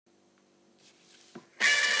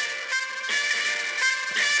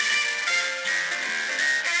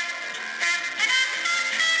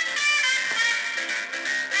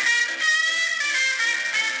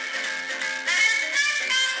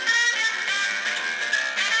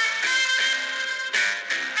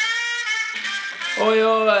Oi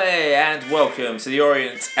oi, and welcome to the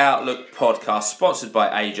Orient Outlook Podcast, sponsored by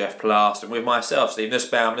AJF Plast, and with myself, Steve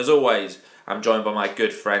Nussbaum, and as always, I'm joined by my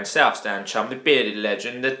good friend, South Stand chum, the bearded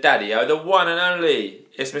legend, the daddy-o, the one and only,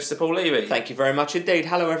 it's Mr. Paul Levy. Thank you very much indeed.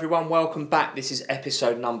 Hello everyone, welcome back. This is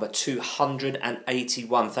episode number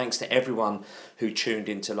 281. Thanks to everyone who tuned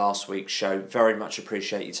into last week's show. Very much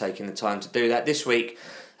appreciate you taking the time to do that. This week,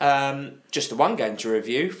 just the one game to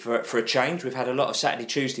review for a change. We've had a lot of Saturday,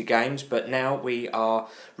 Tuesday games, but now we are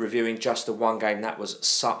reviewing just the one game. That was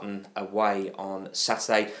Sutton away on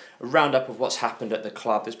Saturday. A roundup of what's happened at the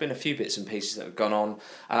club. There's been a few bits and pieces that have gone on,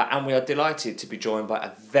 and we are delighted to be joined by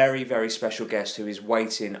a very, very special guest who is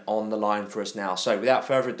waiting on the line for us now. So without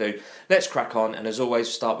further ado, let's crack on, and as always,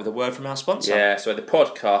 start with a word from our sponsor. Yeah, so the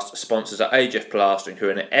podcast sponsors are AJF Plastering, who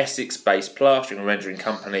are an Essex-based plastering and rendering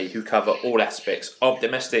company who cover all aspects of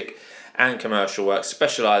domestic and commercial work,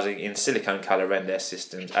 specialising in silicone colour render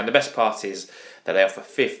systems. And the best part is that they offer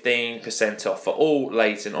 15% off for all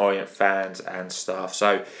Leyton Orient fans and staff.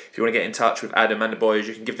 So if you want to get in touch with Adam and the boys,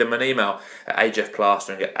 you can give them an email at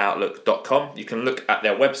ajfplastering@outlook.com. You can look at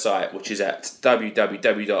their website, which is at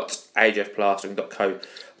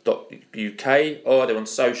www.ajfplastering.co.uk, or they're on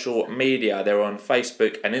social media. They're on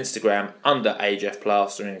Facebook and Instagram under AJF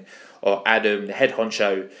Plastering, or Adam, the head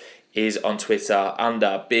honcho, is on Twitter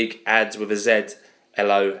under Big Ads with a Z,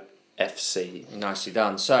 LOFC. Nicely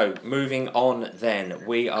done. So, moving on then,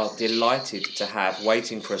 we are delighted to have,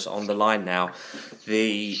 waiting for us on the line now,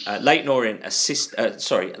 the Leyton Orient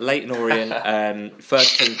Leyton Orient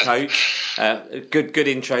first team coach. Good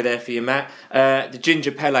intro there for you, Matt. The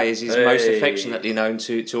Ginger Pele is his most affectionately known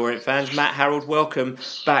to Orient fans. Matt, Harrold, welcome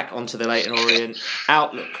back onto the Leyton Orient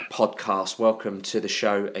Outlook Podcast. Welcome to the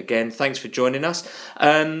show again. Thanks for joining us.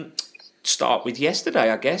 Start with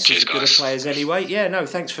yesterday, I guess. Cheers, as good guys. a players anyway. Yeah, no,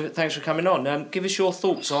 thanks for coming on. Give us your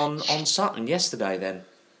thoughts on Sutton yesterday, then.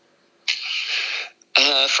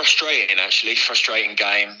 Frustrating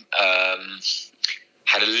game.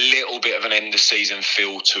 Had a little bit of an end of season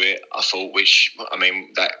feel to it, I thought,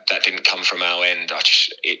 that didn't come from our end.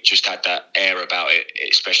 It just had that air about it,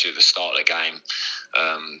 especially at the start of the game.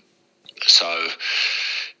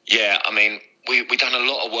 We done a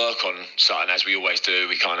lot of work on Sutton, as we always do.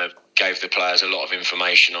 We kind of gave the players a lot of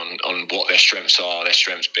information on what their strengths are. Their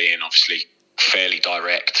strengths being obviously fairly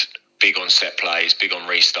direct, big on set plays, big on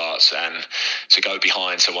restarts, and to go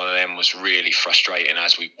behind to one of them was really frustrating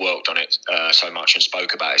as we worked on it so much and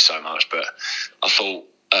spoke about it so much. But I thought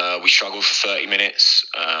we struggled for 30 minutes.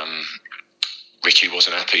 Richie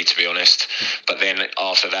wasn't happy, to be honest. But then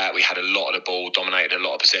after that, we had a lot of the ball, dominated a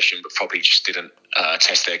lot of possession, but probably just didn't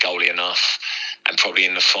test their goalie enough. And probably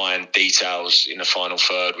in the fine details in the final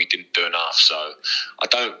third, we didn't do enough. So I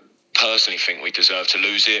don't personally think we deserve to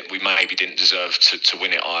lose it. We maybe didn't deserve to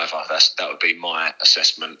win it either. That would be my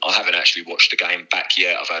assessment. I haven't actually watched the game back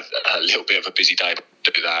yet. I've had a little bit of a busy day to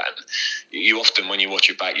do that. And you often, when you watch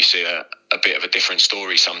it back, you see a bit of a different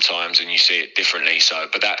story sometimes, and you see it differently. So,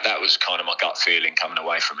 but that was kind of my gut feeling coming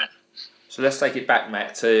away from it. So let's take it back,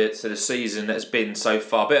 Matt, to the season that's been so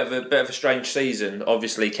far. Bit of a strange season.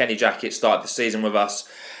 Obviously, Kenny Jackett started the season with us,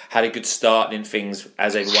 had a good start, and things,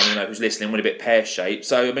 as everyone who's listening, went a bit pear-shaped.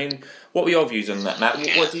 So, I mean, what were your views on that, Matt?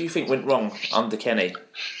 What do you think went wrong under Kenny?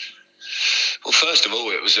 Well, first of all,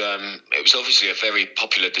 it was obviously a very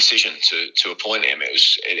popular decision to appoint him.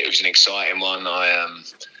 It was an exciting one.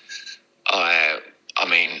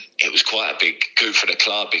 It was quite a big coup for the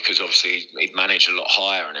club because obviously he'd managed a lot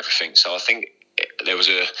higher and everything. So I think there was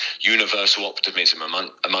a universal optimism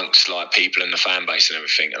amongst like people in the fan base and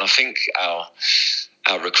everything. And I think our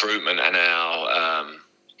recruitment and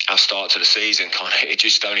our start to the season it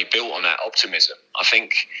just only built on that optimism. I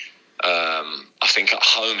think at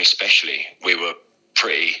home especially we were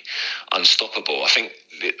pretty unstoppable. I think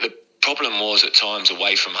the problem was at times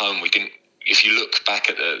away from home we didn't. If you look back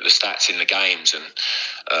at the stats in the games and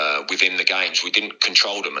within the games, we didn't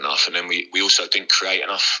control them enough, and then we also didn't create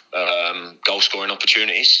enough goal scoring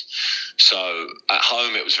opportunities. So at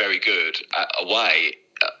home it was very good. Away,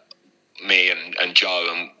 me and Joe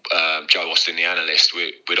and Joe Austin, the analyst,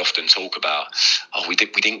 we'd often talk about, we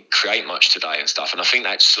didn't create much today and stuff, and I think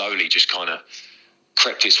that slowly just kind of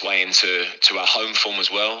crept its way into our home form as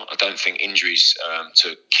well. I don't think injuries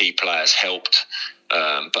to key players helped.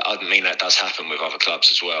 But I mean that does happen with other clubs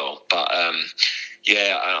as well. But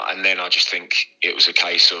and then I just think it was a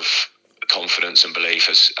case of confidence and belief,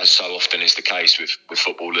 as so often is the case with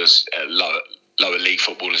footballers, lower league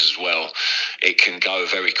footballers as well. It can go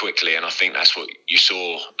very quickly, and I think that's what you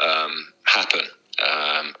saw happen.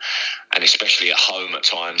 And especially at home at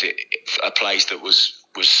times, a place that was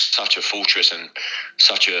such a fortress and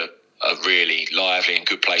such a a really lively and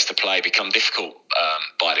good place to play become difficult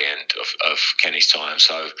by the end of Kenny's time.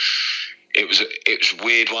 So it was a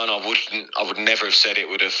weird one. I would never have said it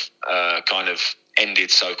would have kind of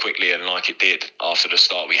ended so quickly and like it did after the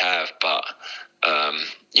start we have. But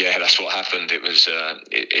yeah, that's what happened. It was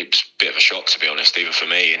it's a bit of a shock, to be honest, even for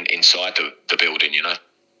me inside the building, you know.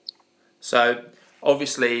 So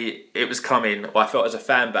obviously it was coming. Well, I felt as a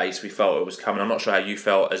fan base we felt it was coming. I'm not sure how you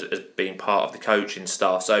felt as being part of the coaching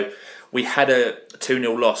staff. So we had a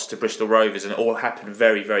 2-0 loss to Bristol Rovers, and it all happened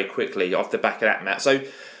very, very quickly off the back of that, Matt. So,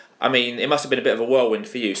 I mean, it must have been a bit of a whirlwind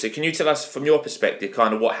for you. So can you tell us from your perspective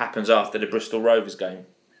kind of what happens after the Bristol Rovers game?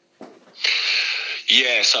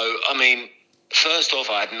 Yeah, so, I mean, first off,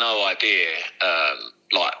 I had no idea.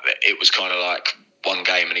 Like, it was kind of like one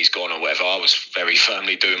game and he's gone or whatever. I was very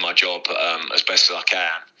firmly doing my job as best as I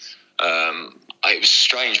can. It was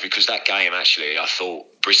strange because that game, actually, I thought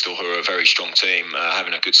Bristol, who are a very strong team,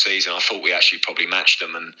 having a good season, I thought we actually probably matched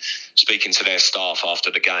them. And speaking to their staff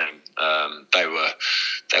after the game, they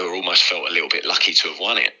were almost felt a little bit lucky to have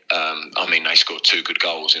won it. I mean, they scored 2 good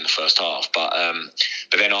goals in the first half, but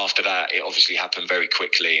then after that, it obviously happened very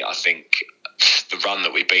quickly. I think the run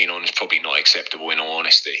that we've been on is probably not acceptable, in all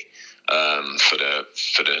honesty, for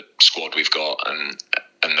the squad we've got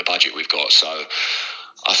and the budget we've got. So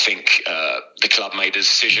I think the club made a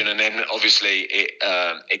decision, and then obviously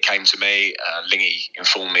it came to me. Lingy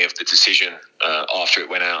informed me of the decision after it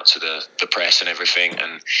went out to the press and everything.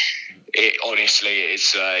 And it honestly,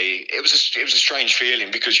 it was a strange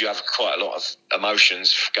feeling because you have quite a lot of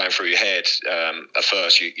emotions going through your head. At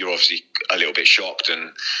first, you're obviously a little bit shocked,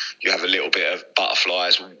 and you have a little bit of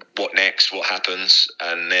butterflies. What next? What happens?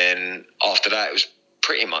 And then after that, it was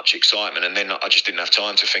pretty much excitement, and then I just didn't have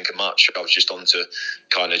time to think of much. I was just on to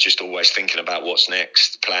kind of just always thinking about what's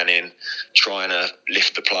next, planning, trying to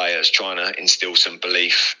lift the players, trying to instill some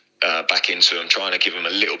belief back into them, trying to give them a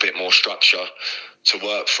little bit more structure to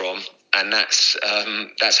work from. And that's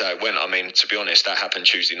how it went. I mean, to be honest, that happened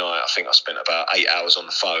Tuesday night. I think I spent about 8 hours on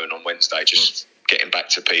the phone on Wednesday just getting back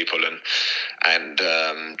to people and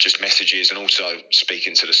just messages, and also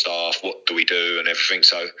speaking to the staff, what do we do and everything.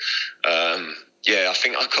 So yeah, I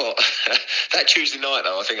think I got that Tuesday night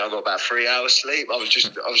though. I think I got about 3 hours sleep. I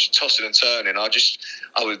was tossing and turning. I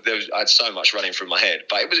had so much running through my head,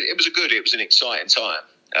 but it was an exciting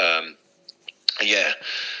time. Yeah,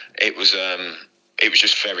 it was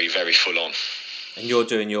just very, very full on. And you're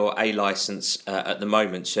doing your A licence at the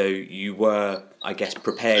moment, so you were, I guess,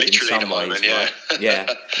 prepared literally in some ways, moment, yeah. right?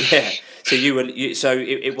 Yeah. So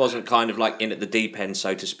it wasn't kind of like in at the deep end,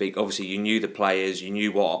 so to speak. Obviously, you knew the players, you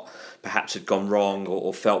knew what perhaps had gone wrong,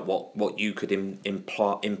 or felt what you could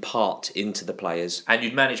impart into the players. And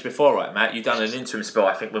you'd managed before, right, Matt? You'd done an interim spell,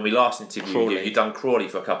 I think, when we last interviewed you. You'd done Crawley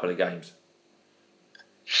for a couple of games.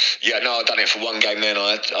 Yeah, no, I'd done it for one game then.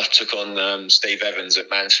 I took on Steve Evans at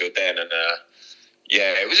Mansfield then, and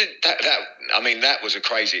yeah, it was that was a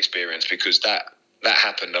crazy experience because that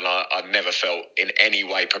happened, and I never felt in any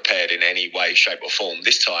way prepared in any way, shape or form.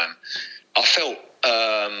 This time, I felt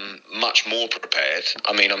much more prepared.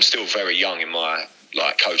 I mean, I'm still very young in my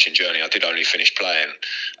coaching journey. I did only finish playing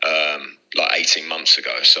 18 months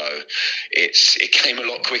ago, so it came a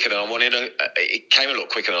lot quicker than I wanted. It came a lot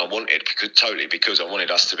quicker than I wanted because I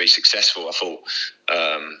wanted us to be successful. I thought,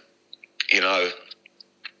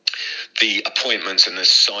 the appointments and the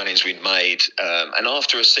signings we'd made, and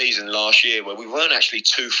after a season last year where we weren't actually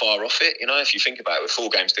too far off it, if you think about it, with 4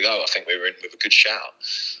 games to go, I think we were in with a good shout.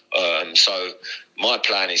 So my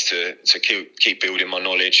plan is to keep building my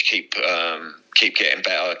knowledge, keep getting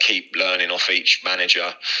better, keep learning off each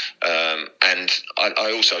manager, and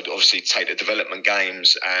I also obviously take the development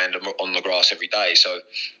games and I'm on the grass every day, so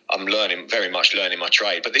I'm very much learning my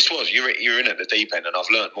trade. But this was you're in at the deep end, and I've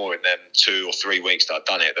learned more in them 2 or 3 weeks that I've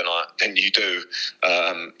done it than you do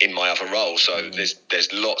in my other role. So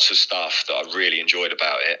there's lots of stuff that I really enjoyed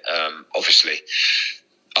about it. Obviously,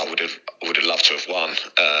 I would have loved to have won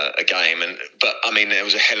a game, but I mean there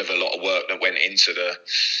was a hell of a lot of work that went into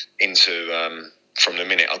from the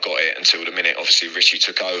minute I got it until the minute obviously Richie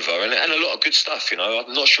took over, and a lot of good stuff.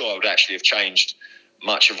 I'm not sure I would actually have changed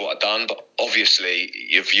much of what I'd done, but obviously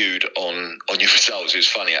you're viewed on your results. It was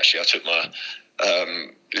funny actually. I took my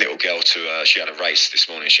little girl to she had a race this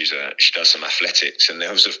morning. She does some athletics, and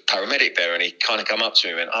there was a paramedic there, and he kind of come up to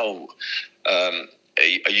me and went, "Oh,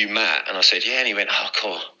 are you Matt?" And I said, "Yeah." And he went, "Oh,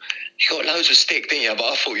 cool. You got loads of stick, didn't you? But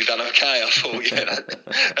I thought you'd done okay." I thought, yeah,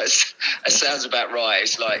 that sounds about right.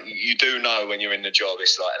 It's like you do know when you're in the job.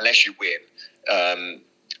 It's like unless you win,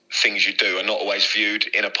 things you do are not always viewed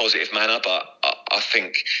in a positive manner. But I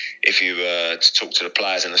think if you to talk to the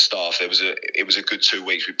players and the staff, it was a good 2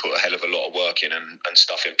 weeks. We put a hell of a lot of work in and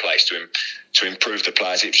stuff in place to improve the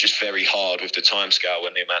players. It was just very hard with the timescale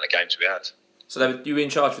and the amount of games we had. So you were in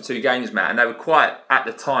charge for 2 games, Matt, and they were quite, at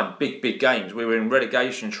the time, big games. We were in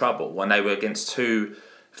relegation trouble when they were against two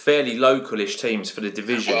fairly localish teams for the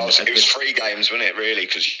division. Well, it was 3 games, wasn't it, really?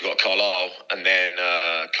 Because you've got Carlisle and then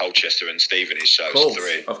Colchester and Stevenage, so it was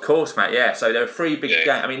 3. Of course, Matt, yeah. So there were 3 big games.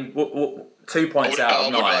 I mean, 2 points out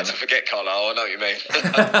of 9. I would like to forget Carlisle, I know what you mean.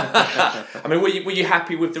 I mean, were you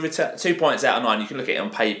happy with the return? 2 points out of 9, you can look at it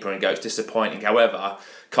on paper and go, it's disappointing. However,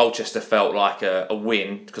 Colchester felt like a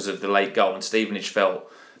win because of the late goal, and Stevenage felt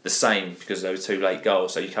the same because there were 2 late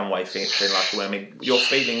goals. So you come away feeling like a win. I mean, your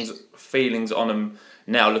feelings on them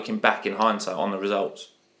now, looking back in hindsight on the results.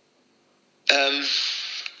 I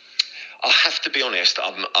have to be honest.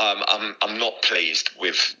 I'm not pleased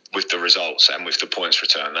with the results and with the points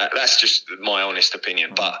return. That's just my honest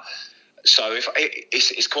opinion. But so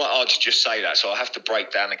it's quite hard to just say that. So I have to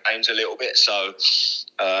break down the games a little bit. So.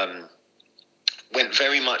 Went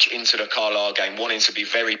very much into the Carlisle game, wanting to be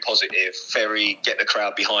very positive, get the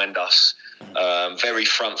crowd behind us, very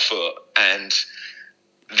front foot. And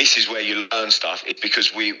this is where you learn stuff. It's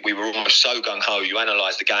because we were almost so gung-ho. You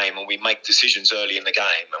analyse the game and we make decisions early in the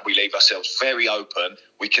game and we leave ourselves very open.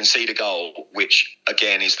 We concede a goal, which,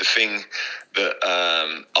 again, is the thing that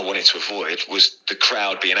I wanted to avoid, was the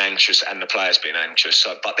crowd being anxious and the players being anxious.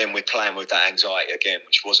 But then we're playing with that anxiety again,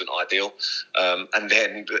 which wasn't ideal. And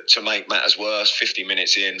then to make matters worse, 50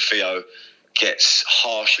 minutes in, Theo gets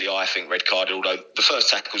harshly, I think, red carded, although the first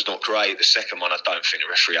tackle's not great. The second one, I don't think the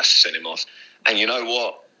referee has to send him off. And you know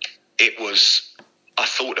what? I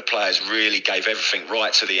thought the players really gave everything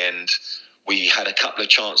right to the end. We had a couple of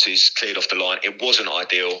chances cleared off the line. It wasn't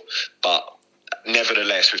ideal, but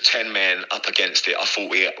nevertheless, with 10 men up against it, I thought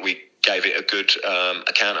we gave it a good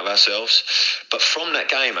account of ourselves. But from that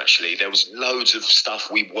game, actually, there was loads of stuff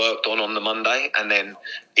we worked on the Monday, and then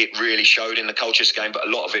it really showed in the Colchester game, but a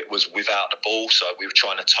lot of it was without the ball. So we were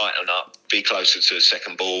trying to tighten up, be closer to the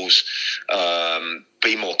second balls,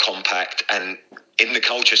 be more compact. And in the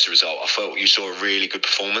Colchester result, I felt you saw a really good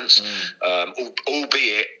performance,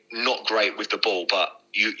 albeit not great with the ball, but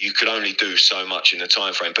you could only do so much in the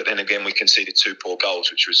time frame. But then again, we conceded 2 poor goals,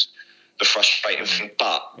 which was the frustrating thing.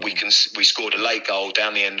 But we scored a late goal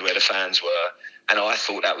down the end where the fans were, and I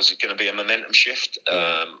thought that was going to be a momentum shift.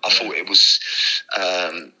 I thought it was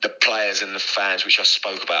the players and the fans, which I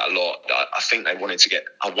spoke about a lot. I think I wanted to get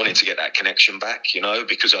that connection back, you know,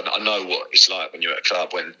 because I know what it's like when you're at a club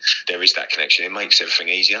when there is that connection. It makes everything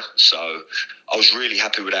easier. So I was really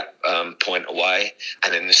happy with that point away.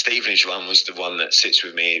 And then the Stevenage one was the one that sits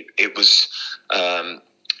with me. It was,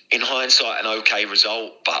 in hindsight, an okay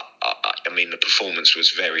result, but I mean the performance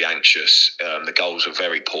was very anxious. The goals were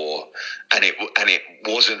very poor, and it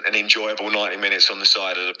wasn't an enjoyable 90 minutes on the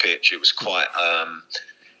side of the pitch. It was quite.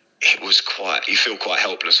 You feel quite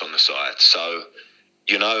helpless on the side. So,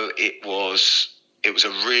 you know, it was a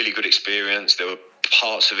really good experience. There were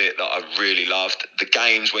parts of it that I really loved. The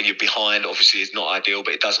games where you're behind, obviously, is not ideal,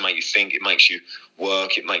 but it does make you think. It makes you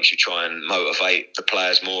work. It makes you try and motivate the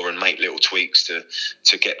players more and make little tweaks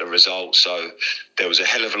to get the result. So there was a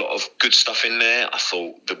hell of a lot of good stuff in there. I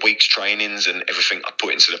thought the week's trainings and everything I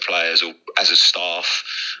put into the players, or as a staff,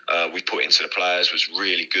 we put into the players, was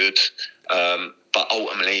really good. But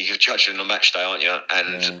ultimately, you're judging on match day, aren't you?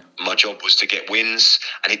 And my job was to get wins,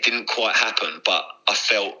 and it didn't quite happen. But I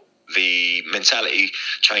felt the mentality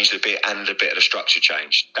changed a bit, and a bit of the structure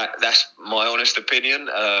changed. That's my honest opinion.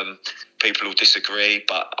 People will disagree,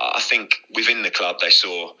 but I think within the club they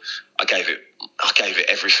saw I gave it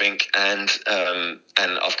everything, and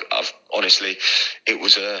I've honestly, it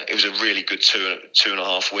was a really good two and a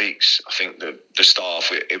half weeks. I think the staff,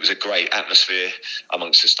 it was a great atmosphere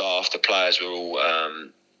amongst the staff. The players were all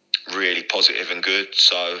really positive and good.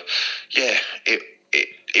 So yeah,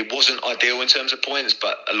 it wasn't ideal in terms of points,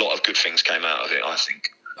 but a lot of good things came out of it, I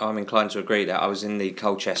think. I'm inclined to agree that I was at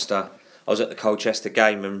the Colchester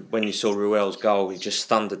game, and when you saw Ruel's goal, he just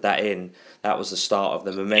thundered that in. That was the start of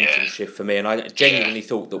the momentum shift for me, and I genuinely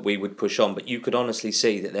thought that we would push on, but you could honestly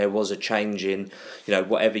see that there was a change in, you know,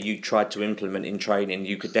 whatever you tried to implement in training.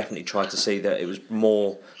 You could definitely try to see that it was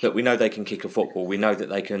more that we know they can kick a football, we know that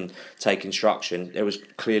they can take instruction. There was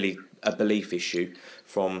clearly a belief issue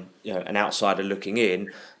from, you know, an outsider looking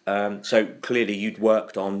in, So clearly you'd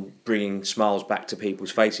worked on bringing smiles back to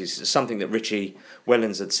people's faces. It's something that Richie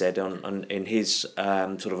Wellens had said in his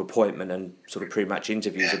sort of appointment and sort of pre-match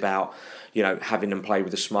interviews about, having them play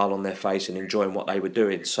with a smile on their face and enjoying what they were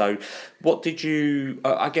doing. So what did you,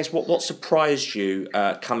 what surprised you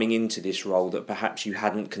coming into this role that perhaps you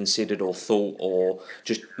hadn't considered or thought, or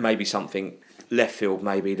just maybe something left field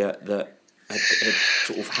maybe that had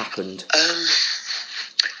sort of happened?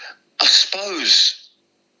 I suppose...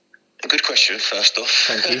 A good question, first off.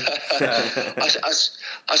 Thank you.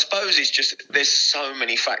 I suppose it's just there's so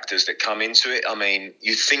many factors that come into it. I mean,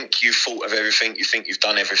 you think you've thought of everything, you think you've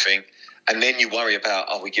done everything, and then you worry about,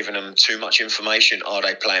 are we giving them too much information? Are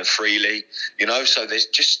they playing freely? So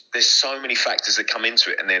there's so many factors that come into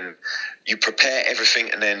it, and then you prepare everything,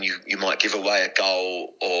 and then you might give away a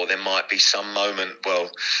goal, or there might be some moment. Well,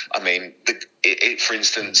 I mean, for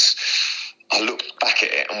instance, I looked back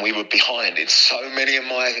at it and we were behind in so many of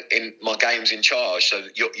my games in charge. So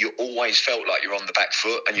you always felt like you're on the back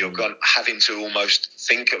foot, and you're having to almost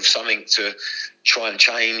think of something to try and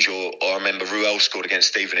change. Or I remember Ruel scored against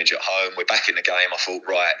Stevenage at home. We're back in the game. I thought,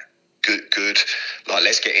 right, good. Like,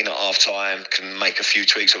 let's get in at half time, can make a few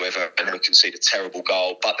tweaks or whatever, and then we concede a terrible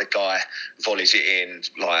goal. But the guy volleys it in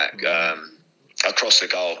across the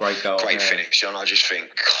goal. Great finish. And I just think,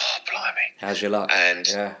 God, blimey. How's your luck?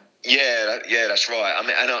 And yeah, that's right. I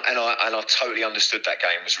mean, and I totally understood that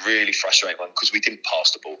game. It was really frustrating one because we didn't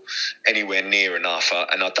pass the ball anywhere near enough.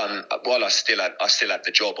 And I still had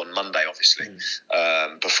the job on Monday, obviously,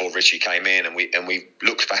 before Richie came in, and we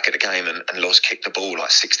looked back at the game and lost kicked the ball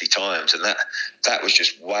like 60 times, and that was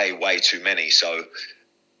just way too many. So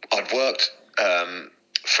I'd worked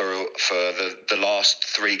for the last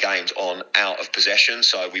 3 games on out of possession.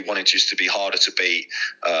 So we wanted just to be harder to beat.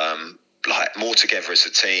 More together as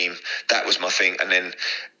a team. That was my thing. And then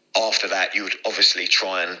after that, you would obviously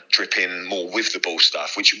try and drip in more with the ball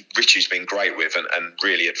stuff, which Richie's been great with and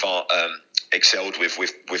really excelled with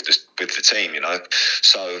the team,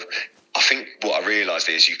 So I think what I realised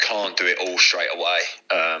is you can't do it all straight away.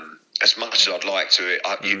 As much as I'd like to,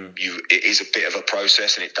 it is a bit of a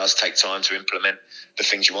process, and it does take time to implement the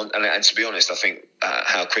things you want. And to be honest, I think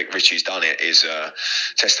how quick Richie's done it is a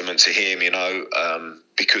testament to him,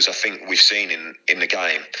 because I think we've seen in the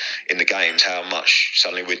games how much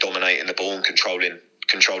suddenly we're dominating the ball and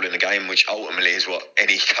controlling the game, which ultimately is what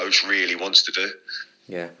any coach really wants to do.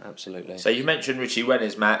 Yeah, absolutely. So you mentioned Richie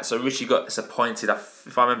Wellens, Matt. So Richie got appointed,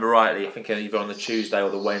 if I remember rightly, I think either on the Tuesday or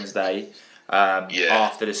the Wednesday.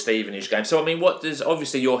 After the Stevenage game. So I mean,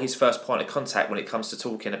 obviously you're his first point of contact when it comes to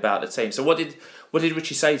talking about the team. So what did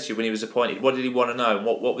Richie say to you when he was appointed? What did he want to know, and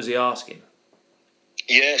what was he asking?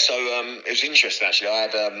 Yeah, so it was interesting actually. I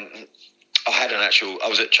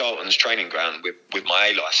was at Charlton's training ground with my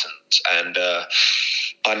A licence, and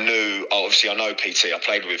I know PT. I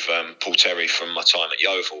played with Paul Terry from my time at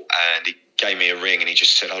Yeovil, and he gave me a ring and he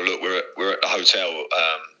just said, "Oh look, we're at the hotel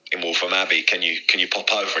in Waltham Abbey. Can you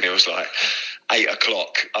pop over?" And it was like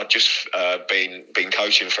 8:00. I'd just been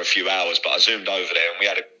coaching for a few hours, but I zoomed over there and we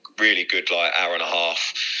had a really good hour and a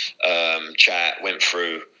half chat. Went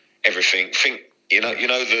through everything.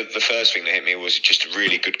 The first thing that hit me was just a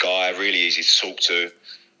really good guy, really easy to talk to.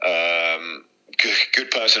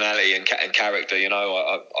 Good personality and character.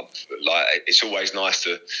 It's always nice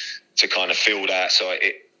to kind of feel that. So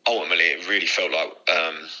ultimately it really felt like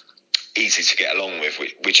easy to get along with,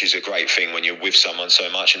 which is a great thing when you're with someone so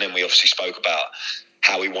much. And then we obviously spoke about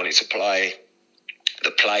how we wanted to play,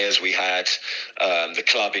 the players we had, the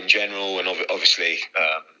club in general, and obviously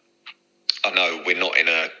I know we're not in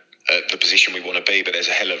the position we want to be, but there's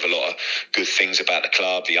a hell of a lot of good things about the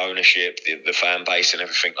club, the ownership, the fan base and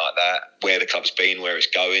everything like that, where the club's been, where it's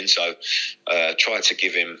going. So tried to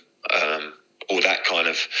give him all that kind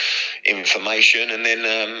of information, and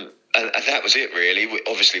then and that was it really.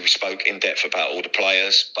 We spoke in depth about all the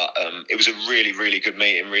players, but it was a really, really good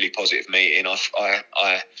meeting, really positive meeting.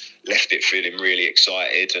 I left it feeling really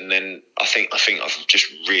excited, and then I think I've just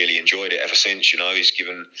really enjoyed it ever since. He's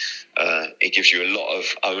given it gives you a lot of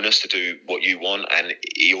onus to do what you want, and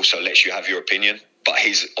he also lets you have your opinion. But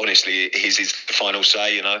his is the final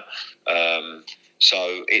say.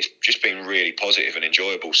 So it's just been really positive and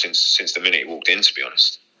enjoyable since the minute he walked in, to be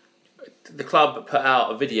honest. The club put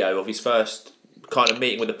out a video of his first kind of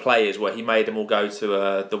meeting with the players where he made them all go to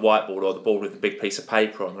the whiteboard or the board with a big piece of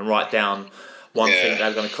paper on and write down one thing they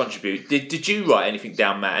were going to contribute. Did you write anything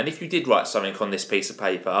down, Matt? And if you did write something on this piece of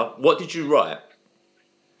paper, what did you write?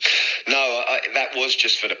 No, that was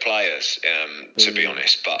just for the players, to be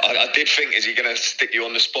honest. But I did think, is he going to stick you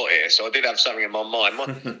on the spot here? So I did have something in my mind.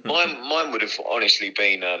 Mine would have honestly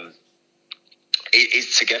been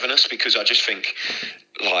is togetherness, because I just think,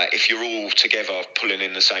 like, if you're all together pulling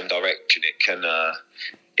in the same direction, it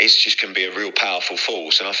just can be a real powerful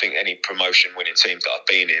force. And I think any promotion winning teams that I've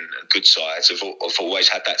been in, and good sides, have always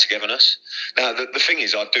had that togetherness. Now, the thing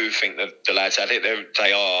is, I do think that the lads had it.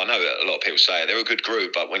 They are. I know that a lot of people say they're a good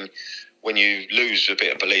group, but when you lose a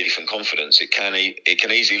bit of belief and confidence, it can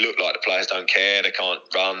easily look like the players don't care, they can't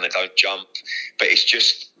run, they don't jump. But it's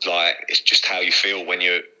just how you feel when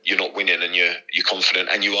you're not winning and you're confident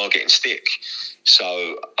and you are getting stick.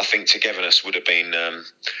 So I think togetherness would have been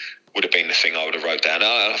the thing I would have wrote down.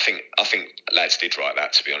 I think lads did write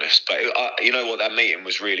that, to be honest. But you know what, that meeting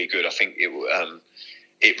was really good. I think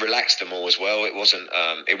it relaxed them all as well. It wasn't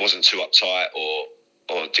too uptight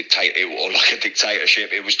or dictate or like a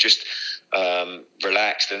dictatorship. It was just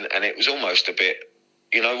relaxed, and it was almost a bit,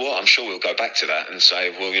 you know what, I'm sure we'll go back to that and say,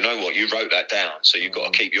 well, you know what, you wrote that down, so you've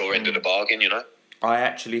got to keep your end of the bargain, you know. I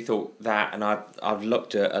actually thought that, and I've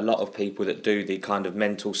looked at a lot of people that do the kind of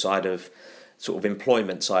mental side of sort of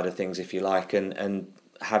employment side of things, if you like, and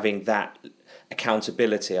having that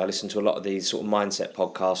accountability. I listen to a lot of these sort of mindset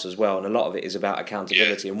podcasts as well, and a lot of it is about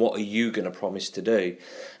accountability and what are you going to promise to do,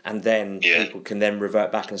 and then people can then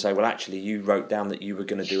revert back and say, well, actually, you wrote down that you were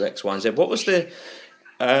going to do X, Y, and Z. What was the?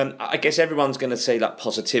 I guess everyone's going to say like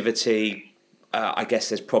positivity. I guess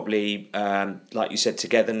there's probably, like you said,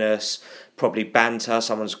 togetherness, probably banter.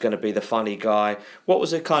 Someone's going to be the funny guy. What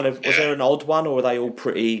was it kind of? Was there an odd one, or were they all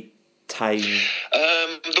pretty tame?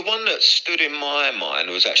 The one that stood in my mind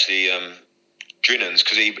was actually Drinnan's,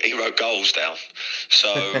 because he wrote goals down.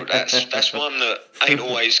 So that's one that ain't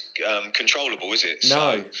always controllable, is it?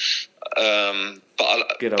 No.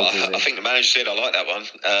 But I think the manager said I like that one.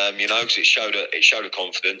 You know, because it showed a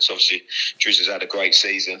confidence. Obviously, Driz has had a great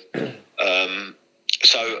season.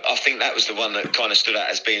 So I think that was the one that kind of stood out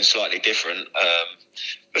as being slightly different.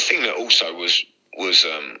 The thing that also was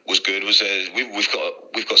good was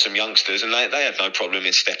we've got some youngsters, and they have no problem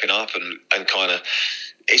in stepping up and kind of.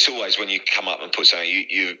 It's always when you come up and put something,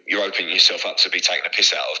 you're opening yourself up to be taken a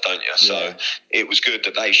piss out of, don't you? So it was good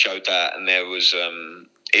that they showed that, and there was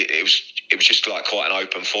it was just like quite an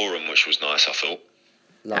open forum, which was nice, I thought.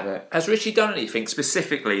 Love it. Has Richie done anything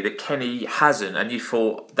specifically that Kenny hasn't, and you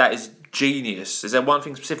thought that is genius? Is there one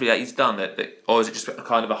thing specifically that he's done that or is it just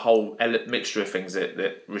kind of a whole mixture of things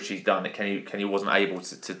that Richie's done that Kenny wasn't able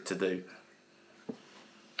to do?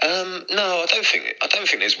 No, I don't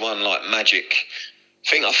think there's one like magic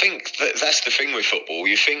thing. I think that's the thing with football.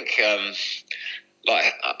 You think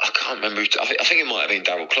like I can't remember. I think it might have been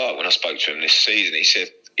Darryl Clark when I spoke to him this season.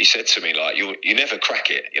 He said to me, like, you never crack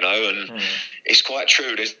it, you know, and it's quite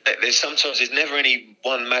true. There's never any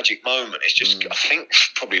one magic moment. It's just I think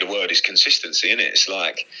probably the word is consistency, isn't it? It's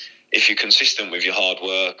like if you're consistent with your hard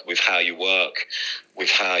work, with how you work, with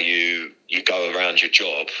how you go around your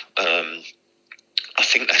job. I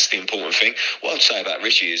think that's the important thing. What I'd say about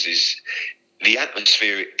Richie is the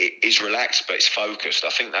atmosphere is relaxed, but it's focused.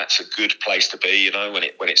 I think that's a good place to be, you know, when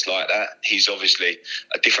it's like that. He's obviously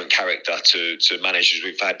a different character to managers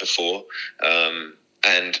we've had before,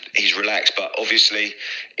 and he's relaxed, but obviously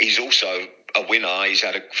he's also a winner. He's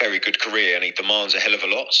had a very good career, and he demands a hell of a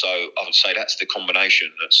lot. So I would say that's the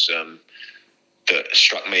combination that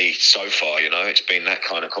struck me so far. You know, it's been that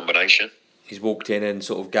kind of combination. He's walked in and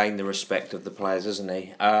sort of gained the respect of the players, hasn't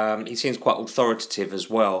he? He seems quite authoritative as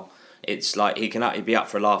well. It's like he can be up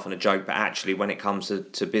for a laugh and a joke, but actually when it comes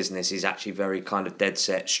to business, he's actually very kind of dead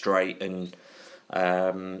set, straight, and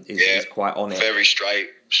he's quite on it. Very straight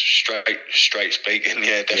speaking,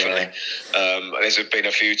 yeah, definitely. Yeah. There's been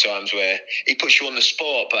a few times where he puts you on the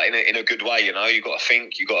spot, but in a good way, you know. You got to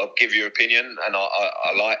think, you got to give your opinion, and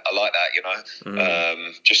I like that, you know.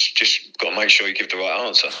 Just got to make sure you give the right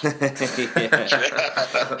answer.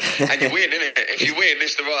 And you win, innit? If you win,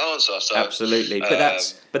 it's the right answer. So, absolutely,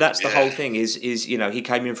 but that's the whole thing. Is you know, he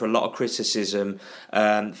came in for a lot of criticism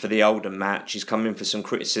for the Oldham match. He's come in for some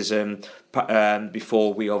criticism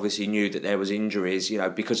before we obviously knew that there was injuries, you know,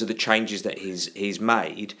 because of the changes that he's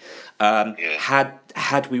made.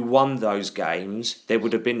 Had we won those games, there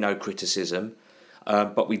would have been no criticism,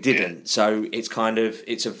 but we didn't. Yeah. So it's kind of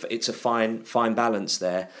it's a fine balance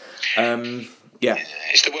there.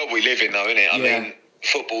 It's the world we live in, though, isn't it? I mean,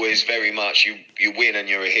 football is very much you win and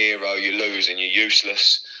you're a hero, you lose and you're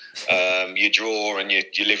useless. You draw and you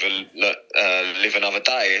live another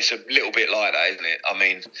day. It's a little bit like that, isn't it? I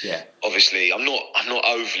mean, obviously, I'm not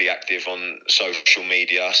overly active on social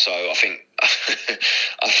media, so I think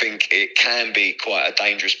it can be quite a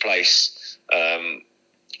dangerous place.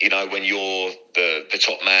 You know, when you're the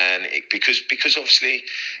top man, because obviously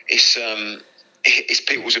it's it's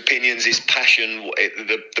people's opinions, it's passion.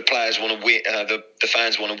 The players want to win, the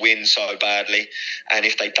fans want to win so badly, and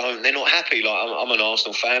if they don't, they're not happy. Like I'm an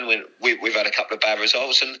Arsenal fan. When we've had a couple of bad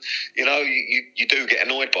results, and you do get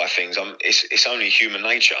annoyed by things. It's only human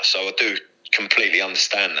nature, so I do completely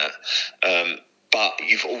understand that. But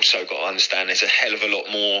you've also got to understand there's a hell of a lot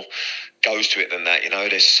more goes to it than that.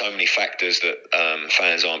 There's so many factors that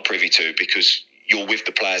fans aren't privy to because you're with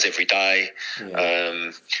the players every day.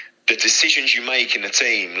 Yeah. The decisions you make in the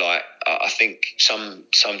team, like I think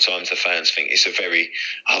sometimes the fans think it's a very,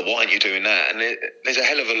 why aren't you doing that? And there's a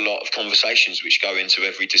hell of a lot of conversations which go into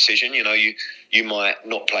every decision. You might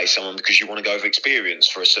not play someone because you want to go with experience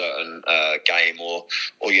for a certain game, or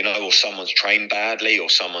someone's trained badly, or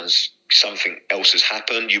something else has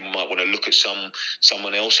happened. You might want to look at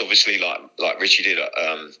someone else, obviously, like Richie did at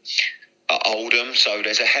Oldham. So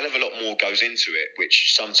there's a hell of a lot more goes into it,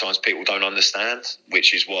 which sometimes people don't understand,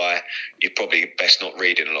 which is why you're probably best not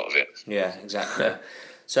reading a lot of it. Yeah, exactly.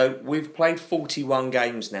 So we've played 41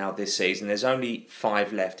 games now this season. There's only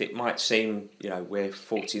 5 left. It might seem, we're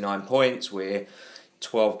 49 points. We're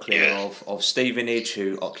 12 clear of Stevenage,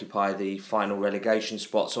 who occupy the final relegation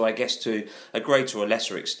spot. So I guess to a greater or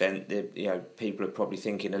lesser extent, people are probably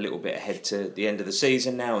thinking a little bit ahead to the end of the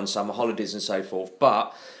season now and summer holidays and so forth.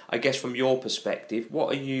 But I guess from your perspective,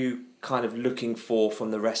 what are you kind of looking for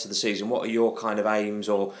from the rest of the season? What are your kind of aims,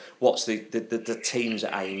 or what's the team's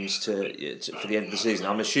aims for the end of the season?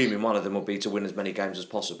 I'm assuming one of them will be to win as many games as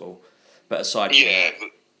possible. But aside from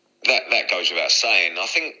that goes without saying. I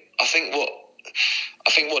think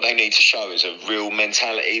what they need to show is a real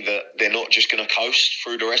mentality that they're not just going to coast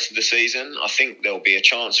through the rest of the season. I think there'll be a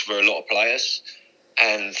chance for a lot of players,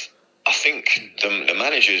 and I think the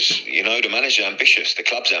manager's ambitious. The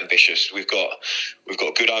club's ambitious. We've got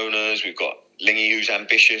good owners. We've got Lingy, who's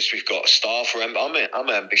ambitious. We've got staff. I'm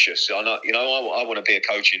ambitious. I want to be a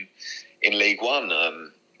coach in League One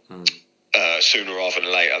sooner rather than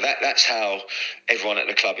later. That's how everyone at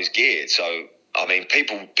the club is geared. So I mean,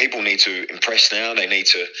 people need to impress now. They need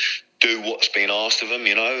to do what's being asked of them,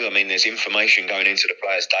 there's information going into the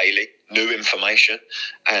players daily, new information,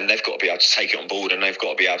 and they've got to be able to take it on board, and they've got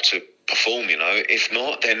to be able to perform, If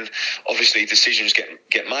not, then obviously decisions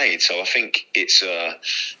get made. So I think it's a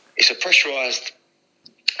pressurised,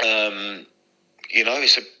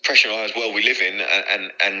 it's a pressurised world we live in,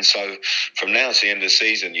 and so from now to the end of the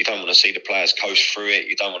season, you don't want to see the players coast through it.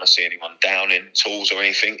 You don't want to see anyone down in tools or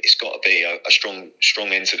anything. It's got to be a strong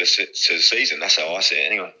end to the season. That's how I see it,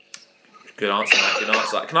 anyway. Good answer, mate. Good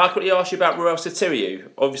answer. Can I quickly ask you about Ruel Sotiriou?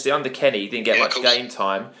 Obviously, under Kenny, he didn't get much game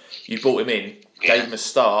time. You brought him in, gave him a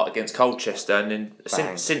start against Colchester, and then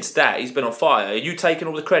since that, he's been on fire. Are you taking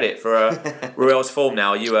all the credit for Ruel's form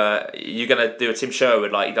now? Are you going to do a Tim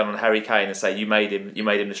Sherwood like you done on Harry Kane and say you made him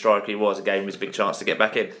the striker he was and gave him his big chance to get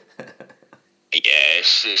back in? Yeah,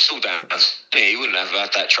 it's all down to me. He wouldn't have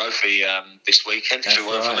had that trophy this weekend if it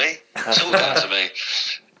weren't for me. It's all down to me.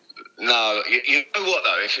 No, you know what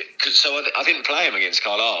though? I didn't play him against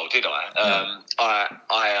Carlisle, did I? No.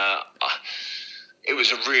 It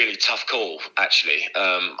was a really tough call, actually.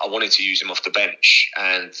 I wanted to use him off the bench,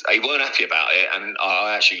 and he weren't happy about it. And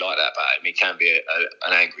I actually like that about him. He can be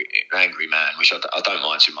an angry man, which I don't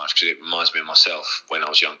mind too much because it reminds me of myself when I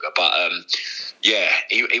was younger. But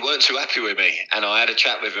he weren't too happy with me, and I had a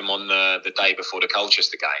chat with him on the day before the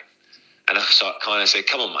Colchester game, and I kind of said,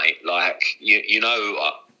 "Come on, mate. Like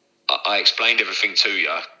I explained everything to you.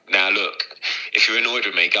 Now, look, if you're annoyed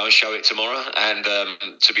with me, go and show it tomorrow." And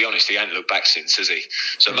to be honest, he ain't looked back since, has he?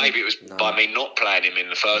 So maybe it was by me not playing him in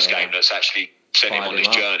the first game that's actually sent him on this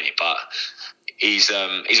journey. But he's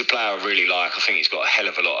a player I really like. I think he's got a hell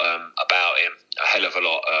of a lot about him, a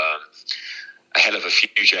hell of a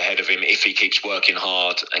future ahead of him if he keeps working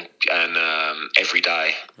hard and every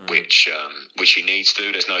day, which he needs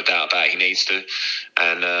to. There's no doubt about it, he needs to.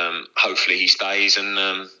 And hopefully he stays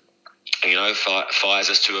and fires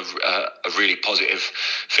us to a really positive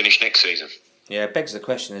finish next season. Yeah, it begs the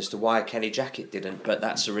question as to why Kenny Jackett didn't, but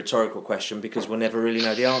that's a rhetorical question because we'll never really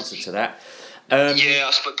know the answer to that. But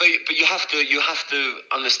you have to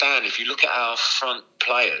understand, if you look at our front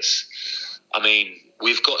players, I mean,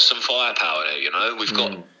 we've got some firepower there. We've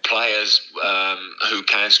got players who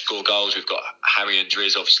can score goals. We've got Harry and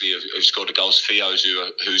Driz, obviously, who've scored the goals. Theo's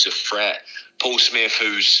who's a threat. Paul Smith,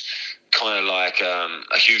 who's kind of like a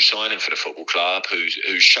huge signing for the football club, who's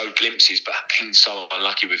showed glimpses but been so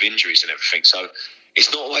unlucky with injuries and everything. So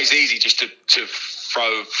it's not always easy just to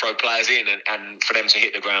throw players in and for them to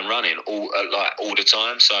hit the ground running all the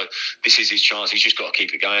time. So this is his chance. He's just got to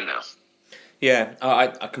keep it going now. Yeah,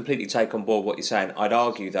 I completely take on board what you're saying. I'd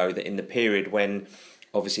argue, though, that in the period when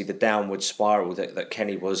obviously the downward spiral that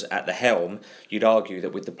Kenny was at the helm, you'd argue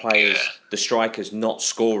that with the players, the strikers not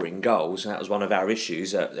scoring goals, and that was one of our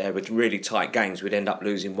issues, there were really tight games, we'd end up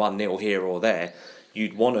losing 1-0 here or there,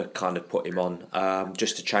 you'd want to kind of put him on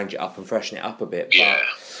just to change it up and freshen it up a bit. Yeah.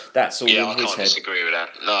 But that's all in his head. I can't disagree with that.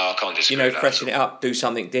 No, I can't disagree with that. Freshen it up, do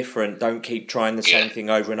something different, don't keep trying the same thing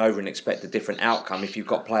over and over and expect a different outcome. If you've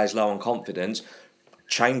got players low on confidence,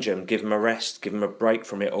 change them, give them a rest, give them a break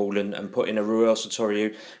from it all, and put in a Ruel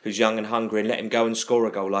Sartorio who's young and hungry and let him go and score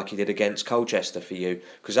a goal like he did against Colchester for you,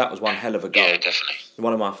 because that was one hell of a goal. Yeah, definitely.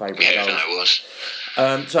 One of my favourite goals. Yeah, it was.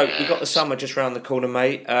 So we've got the summer just round the corner,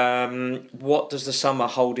 mate. What does the summer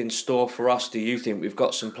hold in store for us, do you think? We've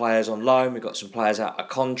got some players on loan, we've got some players out of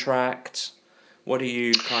contract. What do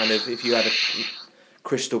you kind of, if you had a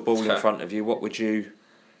crystal ball in front of you, what would you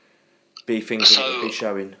be thinking it would be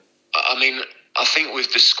showing? I mean, I think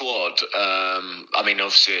with the squad,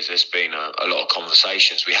 obviously there's been a lot of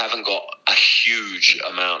conversations. We haven't got a huge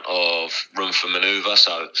amount of room for manoeuvre,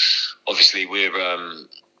 so obviously we've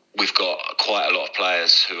got quite a lot of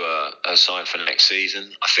players who are signed for next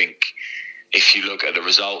season. I think if you look at the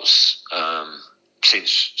results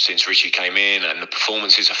since Richie came in and the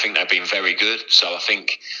performances, I think they've been very good. So I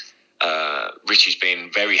think Richie's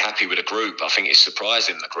been very happy with the group. I think it's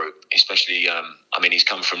surprising the group, especially, he's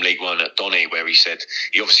come from League One at Donny, where he said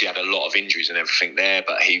he obviously had a lot of injuries and everything there,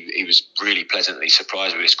 but he was really pleasantly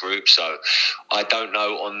surprised with this group. So I don't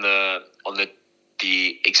know on the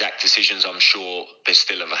exact decisions. I'm sure there's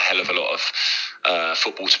still a hell of a lot of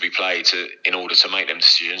football to be played in order to make them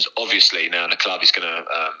decisions. Obviously, now the club is going to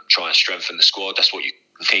try and strengthen the squad. That's what you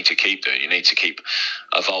need to keep doing. You need to keep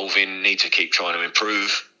evolving, need to keep trying to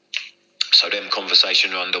improve. So them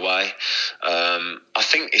conversations are underway. I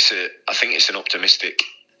think it's an optimistic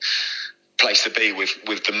place to be with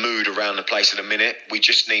the mood around the place at the minute. We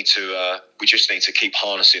just need to keep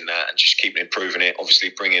harnessing that and just keep improving it.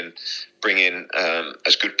 Obviously, bring in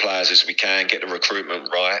as good players as we can, get the recruitment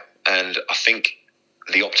right, and I think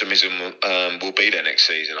the optimism will be there next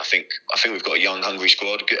season. I think we've got a young, hungry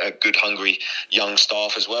squad, a good, hungry young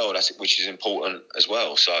staff as well. Which is important as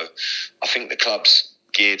well. So I think the club's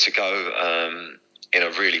geared to go in a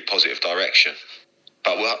really positive direction.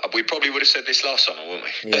 But we probably would have said this last summer, wouldn't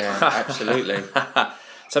we? Yeah, absolutely.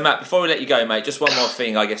 So, Matt, before we let you go, mate, just one more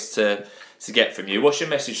thing, I guess, to get from you. What's your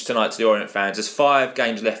message tonight to the Orient fans? There's 5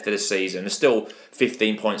 games left of the season. There's still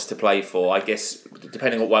 15 points to play for. I guess,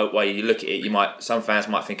 depending on what way you look at it, some fans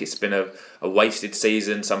might think it's been a wasted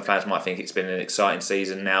season. Some fans might think it's been an exciting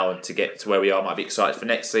season now, and to get to where we are, might be excited for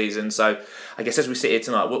next season. So, I guess as we sit here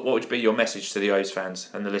tonight, what would be your message to the O's fans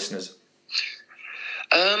and the listeners?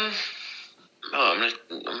 I'm going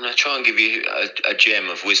to try and give you a gem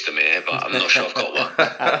of wisdom here, but I'm not sure I've got one.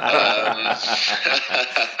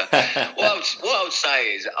 What I would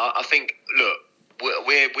say is, I think, look,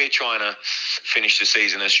 we're trying to finish the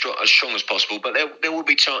season as strong as possible, but there will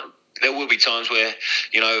be times where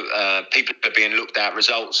people are being looked at,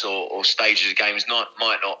 results or stages of games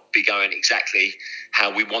might not be going exactly how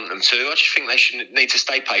we want them to. I just think they need to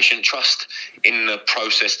stay patient, trust in the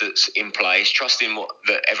process that's in place, trust in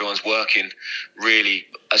that everyone's working really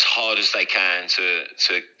as hard as they can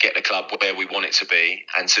to get the club where we want it to be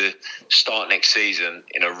and to start next season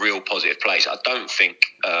in a real positive place. I don't think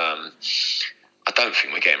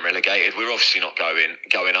we're getting relegated. We're obviously not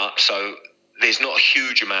going up, so there's not a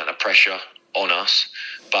huge amount of pressure on us,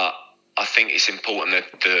 but I think it's important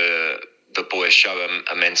that the boys show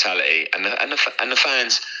a mentality and the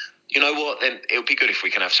fans. You know what? Then it would be good if we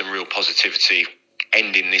can have some real positivity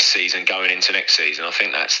ending this season, going into next season. I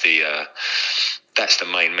think that's the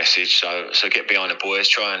main message. So get behind the boys.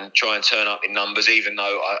 Try and turn up in numbers, even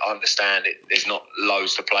though I understand there's not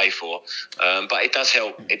loads to play for. But it does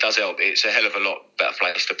help. It's a hell of a lot better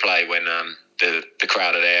place to play when the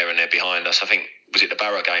crowd are there and they're behind us. I think, was it the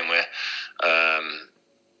Barrow game where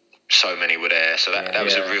so many were there? So that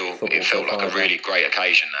was a real. It felt like a really great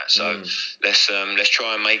occasion. That so let's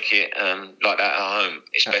try and make it like that at home,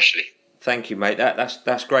 especially. Thank you, mate.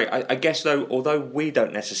 That's great. I guess, though, although we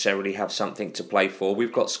don't necessarily have something to play for,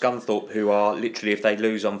 we've got Scunthorpe, who are literally, if they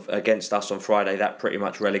lose against us on Friday, that pretty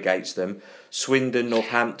much relegates them. Swindon,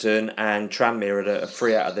 Northampton and Tranmere are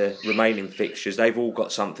 3 out of the remaining fixtures. They've all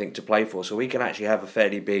got something to play for, so we can actually have a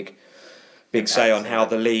fairly big say on how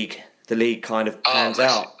the league kind of pans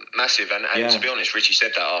out. Massive, and to be honest, Richie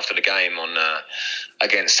said that after the game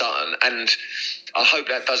against Sutton, and I hope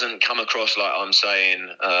that doesn't come across like I'm saying,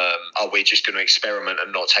 we're just going to experiment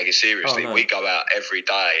and not take it seriously. We go out every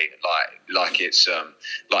day like it's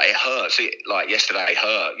like it hurts. Like yesterday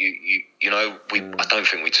hurt. I don't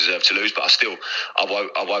think we deserve to lose, but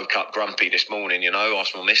I woke up grumpy this morning.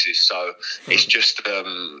 Asked my missus. So it's just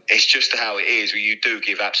how it is. You do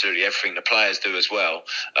give absolutely everything. The players do as well.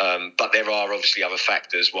 But there are obviously other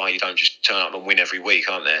factors why you don't just turn up and win every week,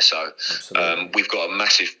 aren't there? So we've got a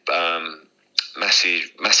massive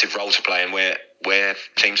role to play in where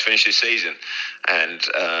teams finish this season, and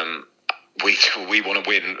we want to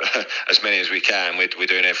win as many as we can. We're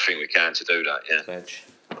doing everything we can to do that. Yeah.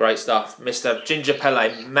 Great stuff, Mr. Ginger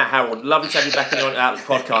Pele, Matt Harrold. Lovely to have you back on the Orient Outlook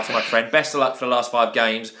Podcast, my friend. Best of luck for the last 5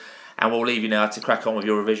 games, and we'll leave you now to crack on with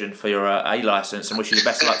your revision for your A licence, and wish you the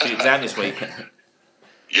best of luck for your exam this week.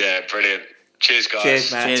 Yeah, brilliant. Cheers, guys.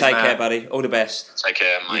 Cheers, Matt. Take care, buddy. All the best. Take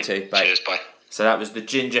care, mate. You too. Bye. Cheers, bye. So that was the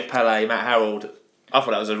Ginger Pele, Matt Harrold. I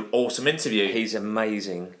thought that was an awesome interview. He's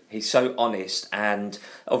amazing. He's so honest, and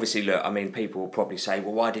obviously, look, I mean, people will probably say,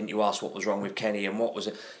 well, why didn't you ask what was wrong with Kenny and what was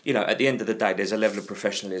it? At the end of the day, there's a level of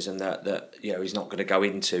professionalism that he's not going to go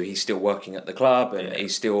into. He's still working at the club, and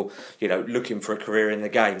he's still, looking for a career in the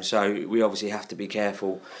game. So we obviously have to be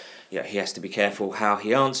careful. He has to be careful how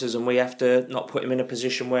he answers, and we have to not put him in a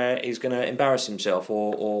position where he's going to embarrass himself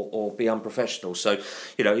or be unprofessional. So,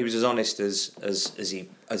 he was as honest as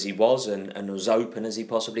he was and as open as he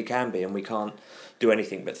possibly can be, and we can't do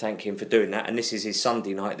anything but thank him for doing that. And this is his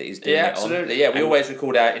Sunday night that he's doing it on. Absolutely. We always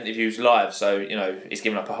record our interviews live, so he's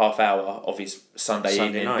given up a half hour of his Sunday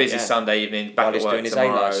evening, night, busy Sunday evening, back at work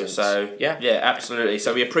tomorrow. So absolutely.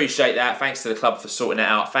 So we appreciate that. Thanks to the club for sorting it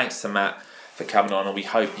out. Thanks to Matt for coming on, and we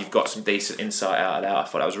hope you've got some decent insight out of that. I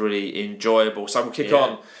thought that was really enjoyable. So we'll kick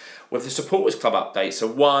on with the Supporters Club update. So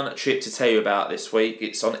one trip to tell you about this week.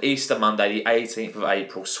 It's on Easter Monday, the 18th of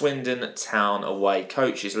April, Swindon Town away.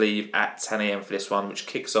 Coaches leave at 10 a.m. for this one, which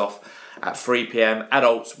kicks off at 3 p.m.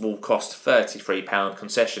 Adults will cost £33.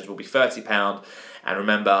 Concessions will be £30. And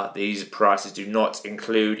remember, these prices do not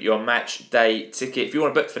include your match day ticket. If you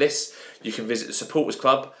want to book for this, you can visit the Supporters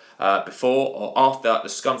Club before or after the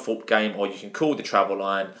Scunthorpe game, or you can call the travel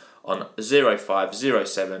line on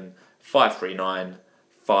 0507 539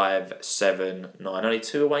 579. Only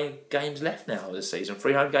 2 away games left now this season.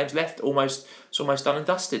 3 home games left. It's almost done and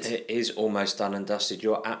dusted. It is almost done and dusted.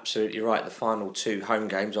 You're absolutely right. The final 2 home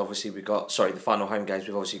games, the final home games,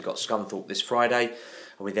 we've obviously got Scunthorpe this Friday.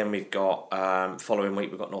 We've got following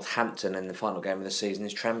week we've got Northampton, and the final game of the season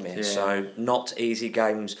is Tranmere. Yeah. So not easy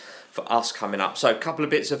games for us coming up. So a couple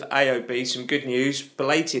of bits of AOB, some good news.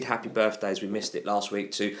 Belated happy birthdays, we missed it last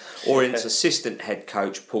week, to Orient's assistant head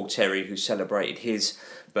coach Paul Terry, who celebrated his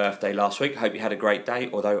birthday last week. Hope you had a great day,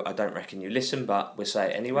 although I don't reckon you listen, but we'll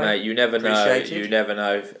say it anyway. Mate, you never know. You never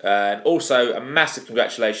know. And also a massive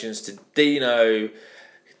congratulations to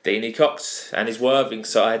Deanie Cox and his Worthing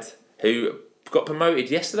side, who got promoted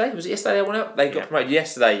yesterday. Was it yesterday they went up? They got promoted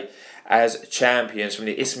yesterday as champions from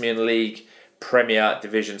the Isthmian League Premier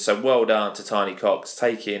Division. So well done to Tiny Cox,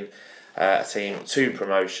 taking a team to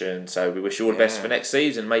promotion. So we wish you all the best for next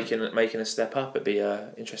season, making a step up. It'd be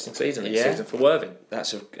an interesting season next season for Worthing.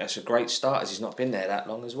 That's a great start, as he's not been there that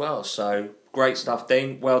long as well. So great stuff,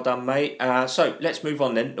 Dean. Well done, mate. So let's move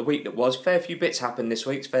on then. The week that was, fair few bits happened this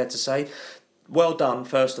week, it's fair to say. Well done,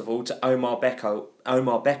 first of all, to Omar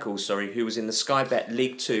Beckles, who was in the Sky Bet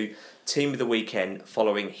League 2 Team of the Weekend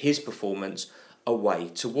following his performance away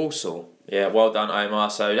to Walsall. Yeah, well done, Omar.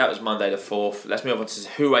 So that was Monday the 4th. Let's move on to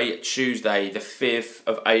Huay Tuesday, the 5th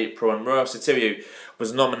of April. And Royal Satiriu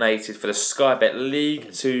was nominated for the Sky Bet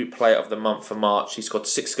League 2 Player of the Month for March. He scored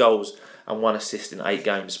 6 goals and 1 assist in 8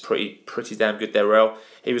 games. Pretty damn good there, Royal.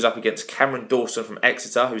 He was up against Cameron Dawson from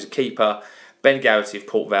Exeter, who's a keeper, Ben Garrity of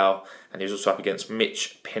Port Vale, and he was also up against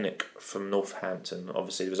Mitch Pinnock from Northampton.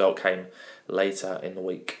 Obviously, the result came later in the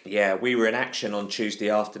week. Yeah, we were in action on Tuesday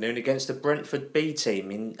afternoon against the Brentford B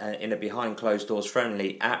team in a behind closed doors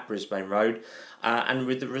friendly at Brisbane Road. And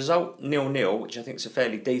with the result 0-0, which I think is a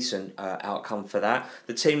fairly decent outcome for that,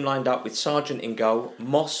 the team lined up with Sargent in goal,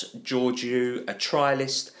 Moss, Georgiou, a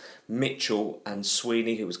trialist, Mitchell and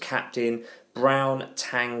Sweeney, who was captain, Brown,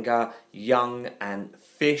 Tanga, Young and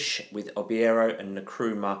Fish, with Obiero and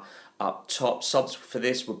Nkrumah up top. Subs for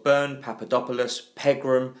this were Byrne, Papadopoulos,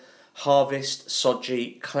 Pegram, Harvest,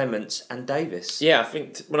 Sodji, Clements and Davis. Yeah, I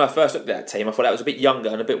think when I first looked at that team, I thought that was a bit younger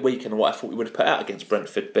and a bit weaker than what I thought we would have put out against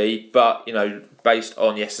Brentford B. But, based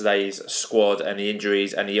on yesterday's squad and the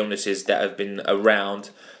injuries and the illnesses that have been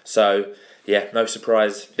around, so yeah, no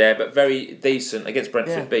surprise there, but very decent against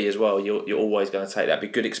Brentford B as well. You're always going to take that. It'd be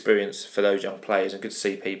good experience for those young players, and good to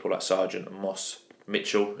see people like Sargent and Moss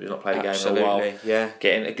Mitchell, who's not played a game in a while, yeah.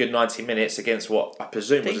 getting a good 90 minutes against what I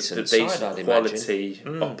presume was a decent quality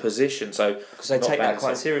opposition. So because they take that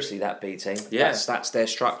quite seriously, that B team. Yeah, that's their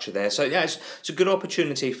structure there. So yeah, it's a good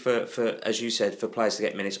opportunity for as you said, for players to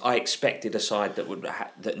get minutes. I expected a side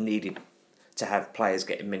that needed to have players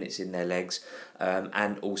getting minutes in their legs,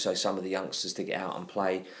 and also some of the youngsters to get out and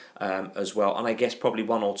play as well. And I guess probably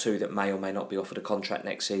one or two that may or may not be offered a contract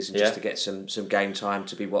next season just to get some game time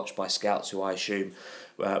to be watched by scouts who I assume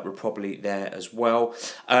were probably there as well.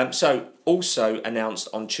 So also announced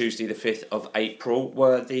on Tuesday the 5th of April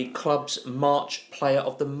were the club's March Player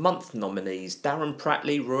of the Month nominees. Darren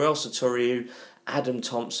Pratley, Ruel Sotoriou, Adam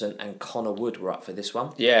Thompson and Connor Wood were up for this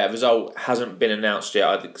one. Yeah, the result hasn't been announced yet.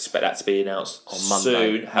 I'd expect that to be announced on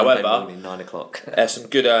Monday, soon. However, morning, 9 o'clock. Some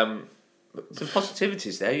good... some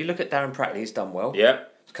positivities there. You look at Darren Pratley, he's done well. Yeah.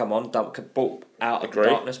 Come on, brought out of the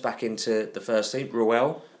darkness back into the first team.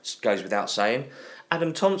 Ruel, goes without saying.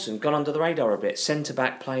 Adam Thompson, gone under the radar a bit.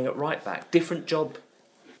 Centre-back playing at right-back. Different job,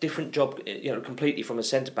 completely from a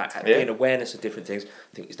centre-back. Being awareness of different things.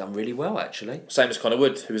 I think he's done really well, actually. Same as Connor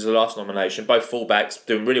Wood, who was the last nomination. Both full-backs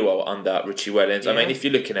doing really well under Richie Wellens. Yeah. I mean, if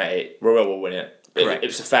you're looking at it, Ruel will win it. Correct.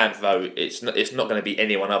 It's a fan vote. It's not going to be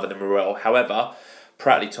anyone other than Ruel. However,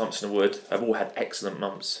 Pratley, Thompson and Wood have all had excellent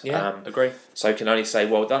months. Yeah, agree. So you can only say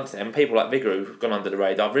well done to them. People like Vigouroux who've gone under the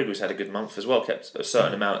radar. Vigouroux's had a good month as well, kept a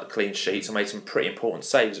certain amount of clean sheets and made some pretty important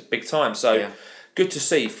saves at big time. So good to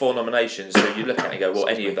see 4 nominations. So you look at it and go, well,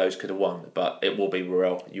 any of those could have won, but it will be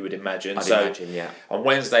Ruel, you would imagine. I'd imagine, yeah. On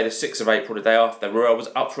Wednesday, the 6th of April, the day after, Ruel was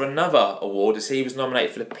up for another award as he was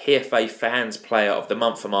nominated for the PFA Fans Player of the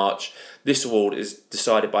Month for March. This award is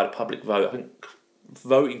decided by the public vote. I think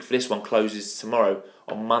voting for this one closes tomorrow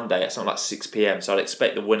on Monday at something like 6 p.m. So I'd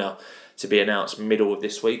expect the winner to be announced middle of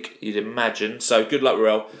this week, you'd imagine. So good luck,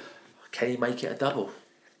 Ruel. Can he make it a double?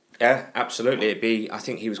 Yeah, absolutely. I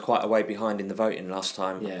think he was quite a way behind in the voting last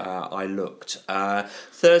time I looked.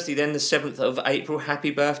 Thursday then, the 7th of April,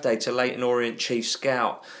 happy birthday to Leyton Orient Chief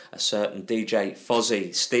Scout, a certain DJ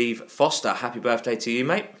Fozzie. Steve Foster, happy birthday to you,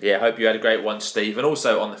 mate. Yeah, hope you had a great one, Steve. And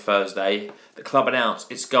also on the Thursday, the club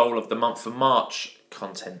announced its goal of the month for March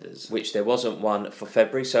contenders. Which there wasn't one for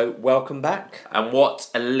February, so welcome back. And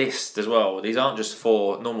what a list as well. These aren't just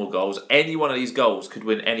 4 normal goals. Any one of these goals could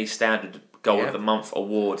win any standard goal of the month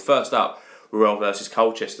award. First up, Ruel versus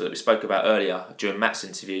Colchester that we spoke about earlier. During Matt's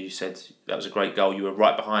interview, you said that was a great goal. You were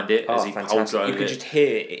right behind it as he pole drove it. You could just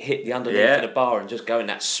hear it hit the underneath of the bar and just go in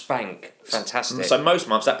that spank. Fantastic. So most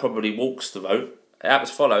months that probably walks the vote. That was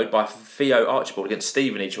followed by Theo Archibald against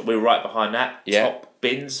Stevenage. We were right behind that. Top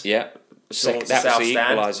bins. Yeah. That was the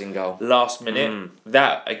equalising goal. Last minute.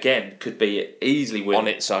 That, again, could be easily win on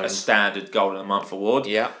its own. A standard goal of the month award.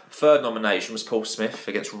 Yeah. Third nomination was Paul Smith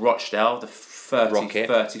against Rochdale, the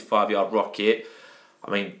 35-yard rocket. I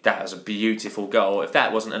mean, that was a beautiful goal. If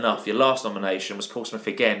that wasn't enough, your last nomination was Paul Smith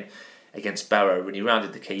again against Barrow when he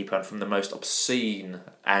rounded the keeper and from the most obscene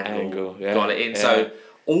angle got it in. Yeah. So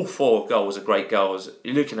all 4 goals are great goals.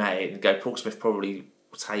 You're looking at it and go, Paul Smith probably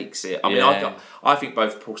takes it. I mean, I think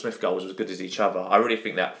both Paul Smith goals were as good as each other. I really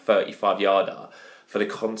think that 35-yarder, for the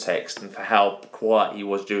context and for how quiet he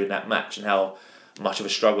was during that match and how much of a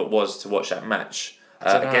struggle it was to watch that match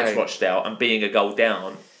against Rochdale and being a goal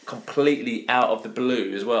down completely out of the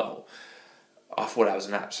blue as well. I thought that was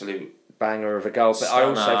an absolute banger of a goal. But I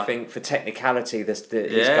also think for technicality, his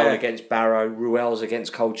goal against Barrow, Ruel's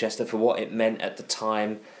against Colchester, for what it meant at the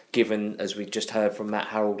time, given, as we just heard from Matt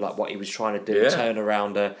Harrold, like what he was trying to do, turn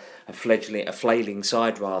around a flailing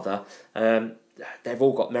side rather. They've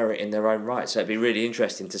all got merit in their own right, so it'd be really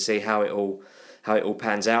interesting to see how it all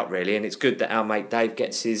pans out, really. And it's good that our mate Dave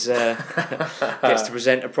gets his gets to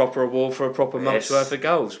present a proper award for a proper month's worth of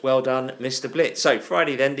goals. Well done, Mr. Blitz. So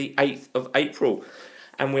Friday then, the 8th of April.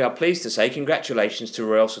 And we are pleased to say congratulations to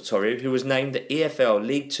Ruel Sotoriou, who was named the EFL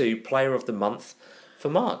League 2 Player of the Month for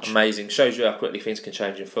March. Amazing. Shows you how quickly things can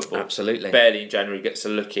change in football. Absolutely. Barely in January gets a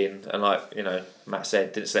look in, and like, Matt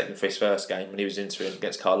said, didn't select him for his first game when he was interim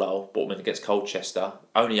against Carlisle, brought him in against Colchester,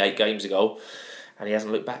 only 8 games ago, and he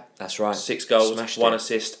hasn't looked back. That's right. 6 goals, 1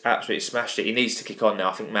 assist, absolutely smashed it. He needs to kick on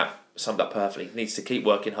now. I think Matt summed up perfectly. He needs to keep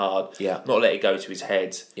working hard, not let it go to his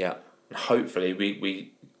head. Yeah. And hopefully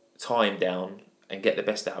we tie him down and get the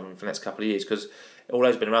best out of him for the next couple of years, because although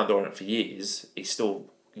he's been around Orient for years, he's still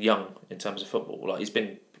young in terms of football. Like, he's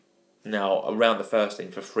been now around the first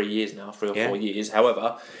team for 3 years now, 3 or 4 years.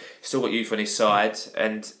 However, he's still got youth on his side,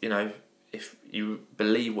 and if you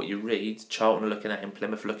believe what you read, Charlton are looking at him,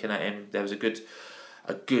 Plymouth are looking at him. There was a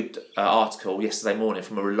good article yesterday morning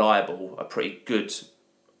from a pretty good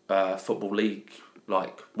Football League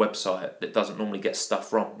website that doesn't normally get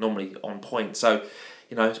stuff wrong, normally on point. So,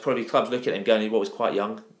 it's probably clubs looking at him going, he was quite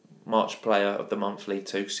young, March player of the month, League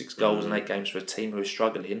Two, 6 goals and 8 games for a team who is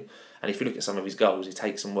struggling. And if you look at some of his goals, he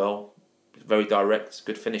takes them well, very direct,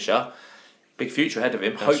 good finisher. Big future ahead of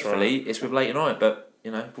him. That's Hopefully right. It's with Leyton Orient, but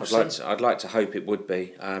I'd like to hope it would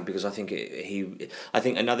be, because I think I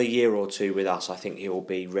think another year or two with us, I think he'll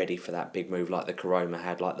be ready for that big move like the Karoma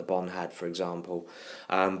had, like the Bon had, for example.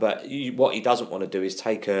 But what he doesn't want to do is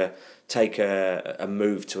take a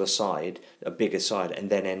move to a bigger side, and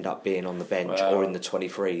then end up being on the bench or in the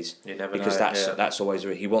 23s. You never because know, that's always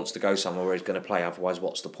he wants to go somewhere where he's going to play. Otherwise,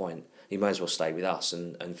 what's the point? He may as well stay with us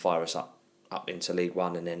and fire us up into League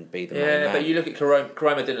One and then be the main man. Yeah, but you look at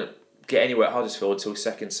Karoma didn't get anywhere at Huddersfield until his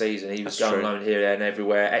second season. He was going loan here, there and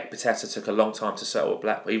everywhere. Ekpateta took a long time to settle at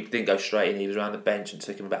Blackpool. He didn't go straight in. He was around the bench and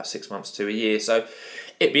took him about 6 months to a year. So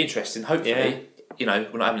it'd be interesting. Hopefully, we're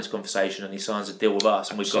not having this conversation and he signs a deal with us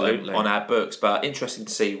and we've got him on our books. But interesting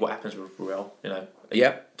to see what happens with Real.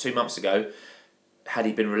 2 months ago, had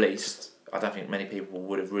he been released, I don't think many people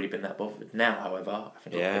would have really been that bothered. Now, however, I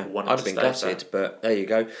think I'd have been gutted, but there you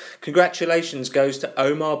go. Congratulations goes to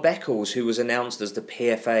Omar Beckles, who was announced as the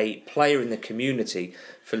PFA Player in the Community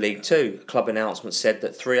for League Two. A club announcement said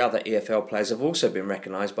that 3 other EFL players have also been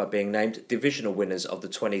recognised by being named divisional winners of the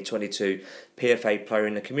 2022 PFA Player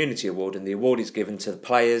in the Community Award, and the award is given to the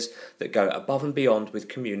players that go above and beyond with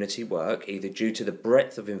community work, either due to the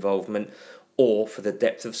breadth of involvement or for the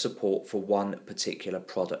depth of support for one particular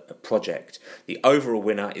project. The overall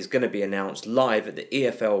winner is going to be announced live at the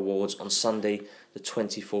EFL Awards on Sunday, the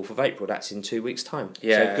 24th of April. That's in 2 weeks' time.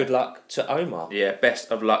 Yeah. So good luck to Omar. Yeah,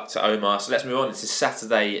 best of luck to Omar. So let's move on. This is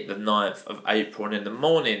Saturday, the 9th of April, and in the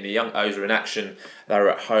morning, the Young O's are in action. They're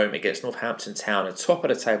at home against Northampton Town, a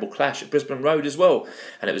top-of-the-table clash at Brisbane Road as well.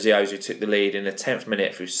 And it was the O's who took the lead in the 10th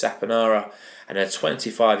minute through Saponara, and a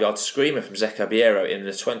 25-yard screamer from Zeka Biero in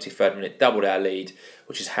the 23rd minute doubled our lead,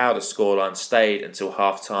 which is how the scoreline stayed until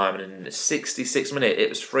half-time. And in the 66th minute, it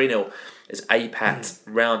was 3-0 as APAT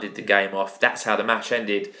rounded the game off. That's how the match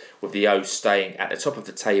ended, with the O's staying at the top of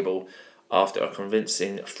the table after a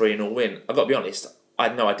convincing 3-0 win. I've got to be honest, I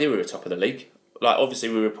had no idea we were top of the league. Obviously,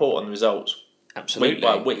 we report on the results week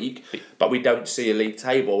by week, but we don't see a league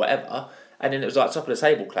table or whatever. And then it was top of the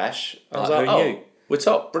table clash. I was like, we're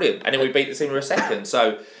top, brilliant. And then we beat the team we were second.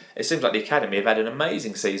 So it seems like the academy have had an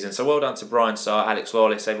amazing season. So well done to Brian Sarr, Alex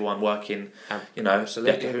Lawless, everyone working,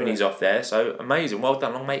 Kahuni's off there. So amazing. Well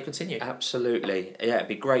done, long may it continue. Absolutely. Yeah, it'd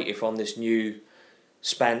be great if on this new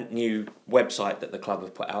website that the club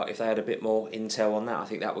have put out, if they had a bit more intel on that. I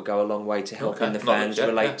think that would go a long way to helping the fans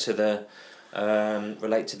relate to the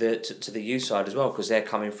youth side as well, because they're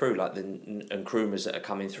coming through, and Nkrumahs that are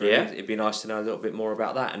coming through. Yeah. It'd be nice to know a little bit more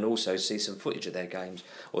about that, and also see some footage of their games,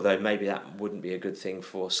 although maybe that wouldn't be a good thing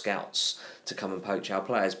for scouts to come and poach our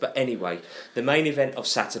players. But anyway, the main event of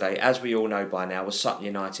Saturday, as we all know by now, was Sutton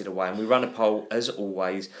United away, and we run a poll as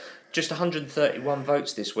always. Just 131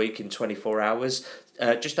 votes this week in 24 hours.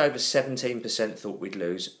 Just over 17% thought we'd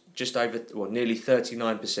lose. Nearly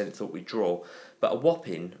 39% thought we'd draw. But a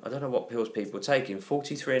whopping, I don't know what pills people were taking,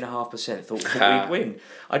 43.5% thought we'd win.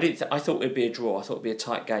 I thought it'd be a draw. I thought it'd be a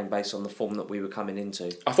tight game based on the form that we were coming into.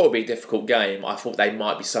 I thought it'd be a difficult game. I thought they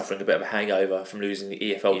might be suffering a bit of a hangover from losing the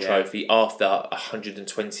EFL trophy after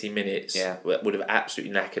 120 minutes. Yeah. Would have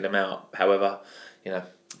absolutely knackered them out. However,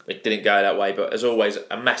 it didn't go that way. But as always,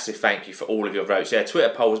 a massive thank you for all of your votes. Yeah,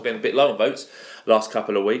 Twitter poll has been a bit low on votes last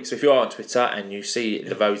couple of weeks. So if you are on Twitter and you see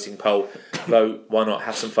the voting poll, vote. Why not?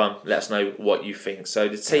 Have some fun. Let us know what you think. So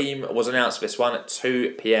the team was announced for this one at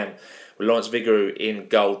 2 p.m. with Lawrence Vigouroux in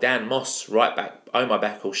goal, Dan Moss right back, Omar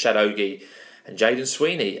Beckles, Shadogi, and Jaden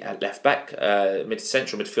Sweeney at left back.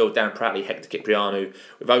 Central midfield, Dan Pratley, Hector Kiprianou,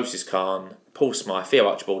 with Osis Khan, Paul Smythe, Theo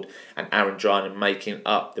Archibald and Aaron Drynan making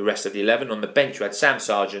up the rest of the 11. On the bench we had Sam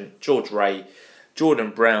Sargent, George Ray, Jordan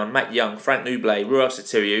Brown, Matt Young, Frank Nublet, Ruel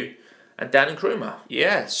Satiriou and Dan Nkrumah.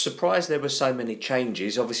 Yeah, surprised there were so many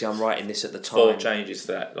changes. Obviously I'm writing this at the time. 4 changes to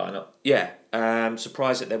that lineup. Yeah,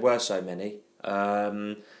 surprised that there were so many.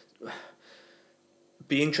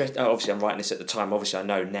 Be interested. Obviously, I'm writing this at the time. Obviously, I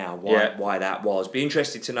know now why that was. Be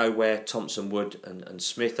interested to know where Thompson, Wood, and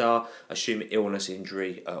Smith are. Assume illness,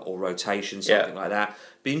 injury, or rotation, something like that.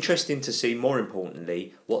 Be interesting to see, more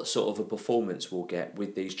importantly, what sort of a performance we'll get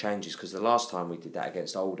with these changes. Because the last time we did that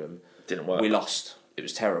against Oldham, didn't work. We lost. It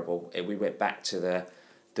was terrible. We went back to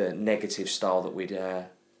the negative style that we'd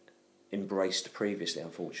embraced previously.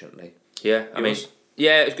 Unfortunately. Yeah, I mean.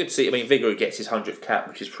 Yeah, it was good to see. I mean, Vigouroux gets his 100th cap,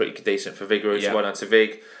 which is pretty decent for Vigouroux. So well done to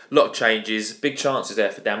Vig. A lot of changes, big chances there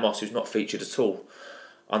for Dan Moss, who's not featured at all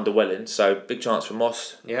under Welland. So big chance for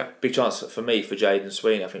Moss. Yeah. Big chance for me for Jayden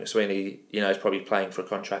Sweeney. I think Sweeney, is probably playing for a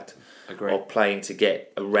contract. Agree. Or playing to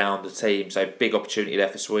get around the team. So big opportunity there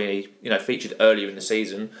for Sweeney. Featured earlier in the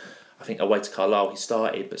season. I think away to Carlisle he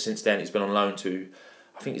started, but since then he's been on loan to,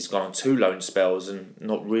 I think he's gone on 2 loan spells and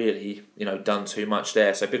not really, done too much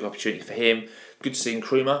there. So big opportunity for him. Good to see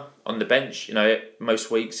Nkrumah on the bench. Most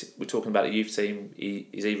weeks we're talking about the youth team.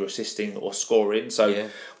 He's either assisting or scoring. So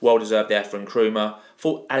well deserved there for Nkrumah.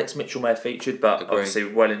 Thought Alex Mitchell may have featured, but obviously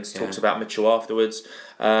Wellens talks about Mitchell afterwards.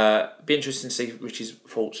 Be interesting to see Richie's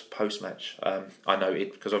thoughts post match. I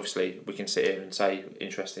noted because obviously we can sit here and say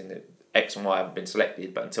interesting that X and Y haven't been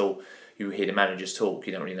selected, but until you hear the managers talk,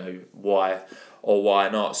 you don't really know why or why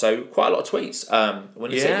not. So quite a lot of tweets when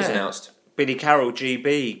the team was announced. Billy Carroll,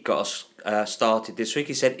 GB, got us started this week.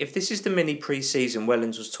 He said, if this is the mini pre-season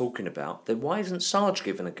Wellens was talking about, then why isn't Sarge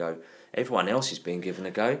given a go? Everyone else is being given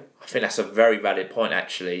a go. I think that's a very valid point,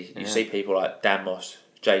 actually. You see people like Dan Moss,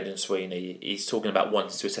 Jayden Sweeney, he's talking about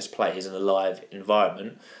wanting to assess players in a live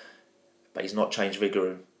environment, but he's not changed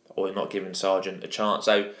Vigouroux or not given Sargent a chance.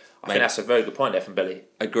 So I think that's a very good point there from Billy.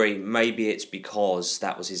 Agree. Maybe it's because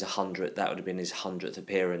that was his 100th. That would have been his 100th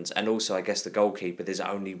appearance, and also I guess the goalkeeper. There's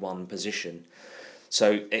only one position,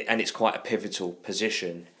 and it's quite a pivotal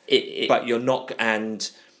position. But you're not,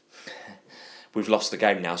 and we've lost the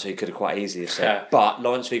game now, so he could have quite easily have said. But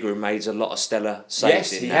Lawrence Vigouroux made a lot of stellar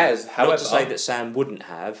saves. Yes, he has. However, not to say that Sam wouldn't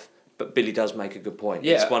have, but Billy does make a good point.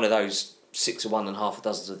 Yeah. It's one of those 6 of one and half a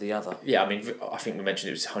dozen of the other. Yeah, I think we mentioned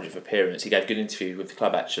it was his 100th appearance. He gave a good interview with the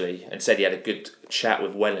club actually, and said he had a good chat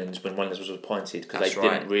with Wellens when Wellens was appointed because they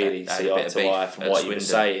didn't really see eye to eye from what he was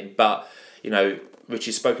saying. But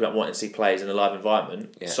Richie's spoken about wanting to see players in a live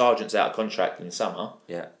environment. Yeah. Sargent's out of contract in the summer.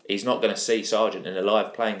 Yeah, he's not going to see Sargent in a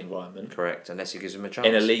live playing environment. Correct, unless he gives him a chance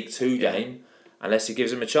in a League Two game. Unless he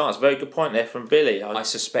gives him a chance. Very good point there from Billy. I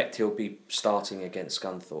suspect he'll be starting against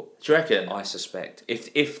Scunthorpe. Do you reckon? I suspect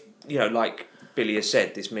if like Billy has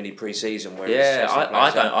said, this mini pre-season where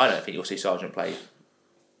I don't think you'll see Sargent play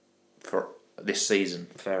for this season.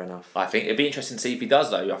 Fair enough. I think it'd be interesting to see if he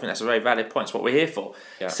does though. I think that's a very valid point. It's what we're here for.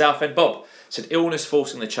 Yeah. Southend Bob said illness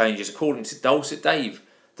forcing the changes. According to Dulcet Dave,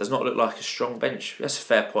 does not look like a strong bench. That's a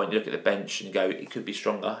fair point. You look at the bench and you go, it could be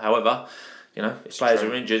stronger. However, if players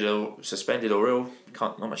are injured or suspended or ill,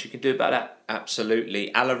 not much you can do about that.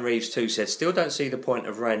 Absolutely. Alan Reeves too said, still don't see the point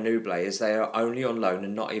of Ryan Newblay as they are only on loan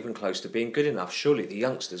and not even close to being good enough. Surely the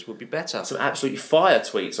youngsters would be better. Some absolutely fire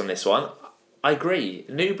tweets on this one. I agree.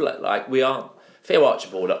 Newblay, we aren't... Theo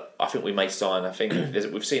Archibald, I think we may sign. I think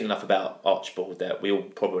we've seen enough about Archibald that we all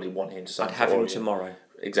probably want him to sign. I'd have him tomorrow.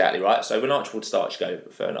 Exactly right. So when Archibald starts, you go,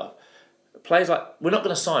 fair enough. Players we're not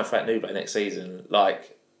going to sign Frat Newblay next season.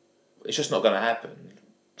 It's just not going to happen.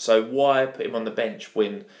 So why put him on the bench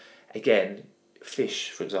when, again, Fish,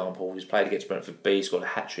 for example, who's played against Brentford B, scored a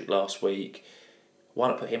hat-trick last week. Why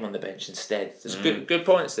not put him on the bench instead? There's good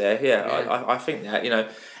points there. Yeah. I think that,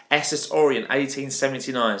 SS Orient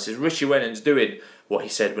 1879 says Richie Wellens doing what he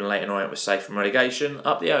said when Leyton Orient was safe from relegation.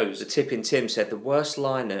 Up the O's. The Tipping Tim said the worst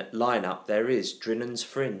lineup there is Drinnan's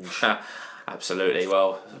Fringe. Absolutely.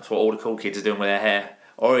 Well, that's what all the cool kids are doing with their hair.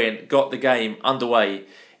 Orient got the game underway,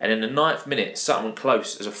 and in the 9th minute, Sutton went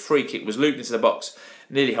close as a free kick was looped into the box,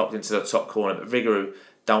 nearly helped into the top corner, but Vigouroux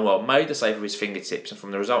done well, made the save with his fingertips, and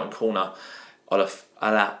from the resulting corner,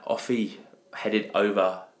 Ofi headed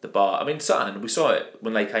over the bar. I mean, Sutton, we saw it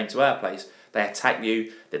when they came to our place. They attack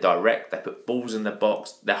you, they're direct, they put balls in the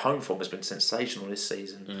box. Their home form has been sensational this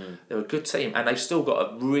season. They're a good team, and they've still got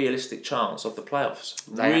a realistic chance of the playoffs.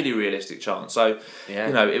 Really realistic chance. So,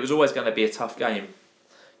 it was always going to be a tough game.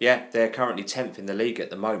 Yeah, they're currently 10th in the league at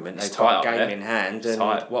the moment. They've got a game in hand, and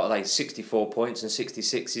what are they? 64 points, and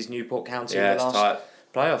 66 is Newport County in the last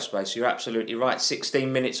playoff space. You're absolutely right.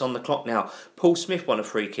 16 minutes on the clock now. Paul Smith won a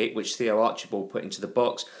free kick, which Theo Archibald put into the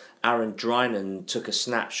box. Aaron Drinan took a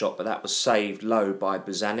snapshot, but that was saved low by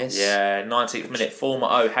Buzanis. Yeah, 19th minute, former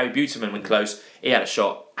Harry Buterman went close. He had a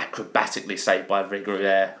shot acrobatically saved by Vigouroux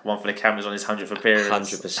there. One for the cameras on his 100th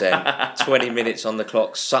appearance. 100%. 20 minutes on the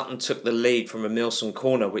clock. Sutton took the lead from a Milson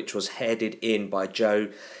corner, which was headed in by Joe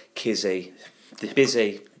Kizzy.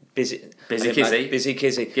 Busy Kizzy. Give us a busy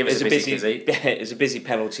Kizzy. It was a busy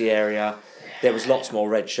penalty area. There was lots more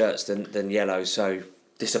red shirts than yellow, so...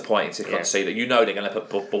 Disappointing to concede that. They're going to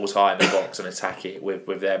put balls high in the box and attack it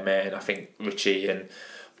with their men. I think Richie and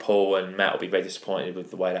Paul and Matt will be very disappointed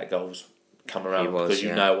with the way that goal's come around because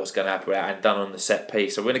you know what's going to happen and done on the set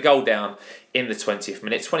piece. So we're going to goal down in the 20th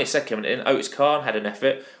minute. 22nd minute, Otis Khan had an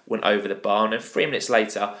effort, went over the bar, and then 3 minutes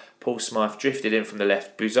later, Paul Smythe drifted in from the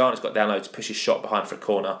left. Buzanis got down low to push his shot behind for a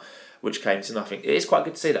corner. which came to nothing. It is quite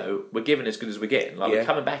good to see, though. We're giving as good as we're getting. Like, we're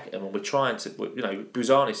coming back at them and we're trying to,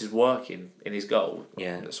 Bouzanis is working in his goal.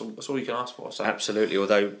 Yeah. That's all you can ask for. So. Absolutely,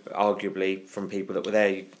 although arguably from people that were there,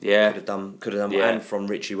 you could have done and from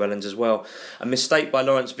Richie Wellens as well. A mistake by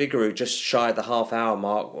Lawrence Vigouroux just shy of the half-hour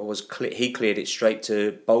mark he cleared it straight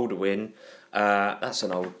to Baldwin. That's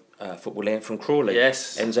an old football link from Crawley.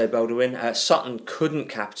 Yes. Enzo Baldwin. Sutton couldn't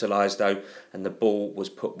capitalise though, and the ball was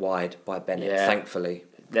put wide by Bennett, thankfully.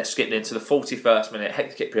 Let's skip into the 41st minute.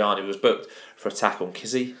 Hector Cipriani was booked for a tackle on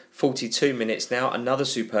Kizzy. 42 minutes now, another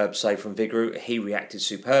superb save from Vigouroux. He reacted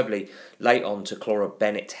superbly late on to Clara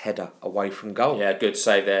Bennett's header away from goal. Yeah, good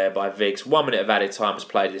save there by Viggs. 1 minute of added time was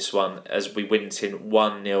played this one as we went in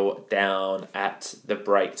 1-0 down at the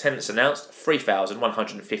break. Attendance announced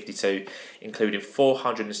 3,152, including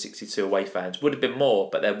 462 away fans. Would have been more,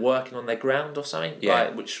 but they're working on their ground or something,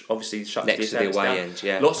 which obviously shuts next the to the away down. end.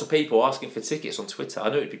 Yeah, lots of people asking for tickets on Twitter. I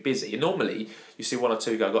knew it'd be busy. And normally you see one or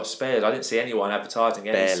two go, got spares. I didn't see anyone advertising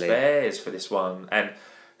any spares for this one, and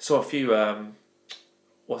saw a few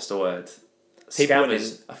what's the word?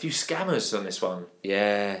 Scammers. A few scammers on this one.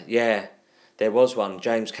 Yeah. There was one.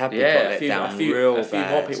 James Cabot got let down real bad. A few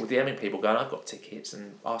more people DMing people going, I've got tickets,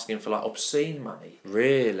 and asking for like obscene money.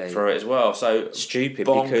 Really? For it as well. So stupid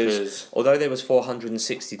bonkers. Because although there was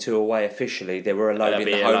 462 away officially, there were a load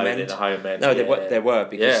in the home end. No, there were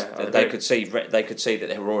because they could see that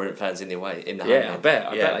there were Orient fans in the home end. I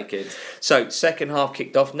bet they could. So second half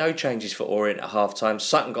kicked off. No changes for Orient at half time.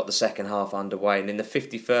 Sutton got the second half underway, and in the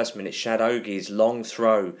 51st minute, Shad Ogie's long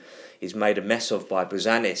throw is made a mess of by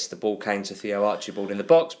Bouzanis. The ball came to Theo Archibald in the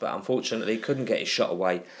box, but unfortunately couldn't get his shot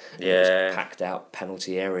away. It was packed out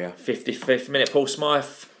penalty area. 55th minute, Paul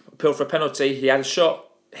Smythe appealed for a penalty. He had a shot,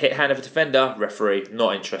 hit hand of a defender. Referee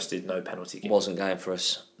not interested. No penalty given. Wasn't going for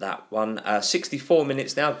us, that one. 64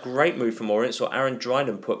 minutes now. Great move from Orient. Saw Aaron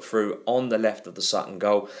Dryden put through on the left of the Sutton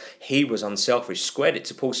goal. He was unselfish. Squared it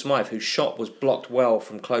to Paul Smythe, whose shot was blocked well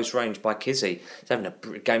from close range by Kizzy. He's having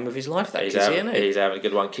a game of his life, that Kizzy, isn't he? He's having a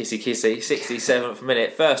good one. Kizzy. 67th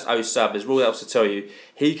minute. First sub, as Roy else to tell you,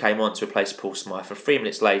 he came on to replace Paul Smythe. And 3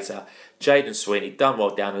 minutes later, Jaden Sweeney done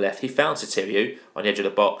well down the left. He found Sotiriou on the edge of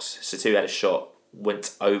the box. Sotiriou had a shot,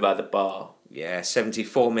 went over the bar. Yeah,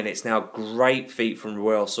 74 minutes now. Great feat from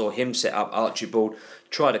Royal. Saw him set up Archibald.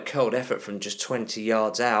 Tried a curled effort from just 20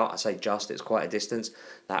 yards out. I say just, it's quite a distance.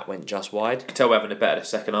 That went just wide. You can tell we're having a better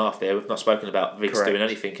second half there. We've not spoken about Viggs doing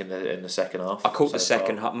anything in the second half. I caught the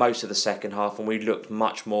second half, most of the second half, and we looked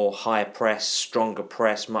much more higher press, stronger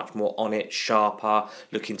press, much more on it, sharper,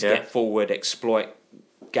 looking to get forward, exploit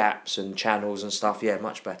gaps and channels and stuff. Yeah,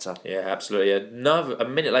 much better. Yeah, absolutely. A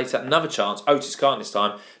minute later, another chance. Otis Khan this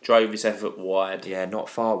time drove his effort wide. Yeah, not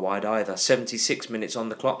far wide either. 76 minutes on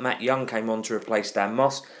the clock. Matt Young came on to replace Dan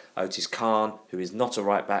Moss. Otis Khan, who is not a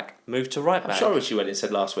right back, moved to right back. I'm sure Richie Wellens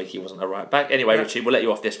said last week he wasn't a right back. Anyway, Richie, we'll let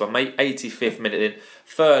you off this one, mate. 85th minute in,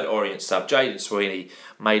 third Orient sub. Jaden Sweeney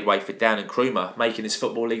made way for Dan and Nkrumah, making his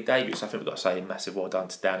Football League debut. So I think we've got to say a massive well done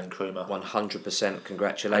to Dan and Nkrumah. 100%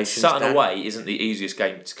 congratulations. And Sutton away isn't the easiest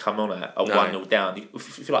game to come on at 1-0 down.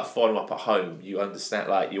 If you feel like following up at home, you understand,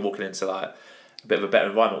 like you're walking into like a bit of a better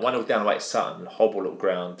environment. 1-0 down away at Sutton, horrible little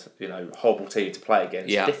ground, horrible team to play against.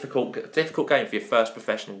 Yeah. Difficult game for your first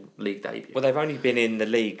professional league debut. Well, they've only been in the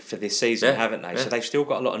league for this season, haven't they? Yeah. So they've still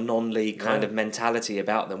got a lot of non-league kind of mentality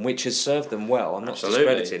about them, which has served them well. I'm not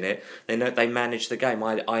discrediting it. They know they manage the game.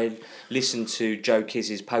 I listened to Joe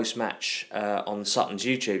Kiz's post-match on Sutton's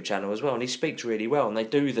YouTube channel as well, and he speaks really well, and they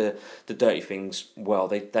do the dirty things well.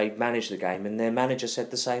 They manage the game, and their manager said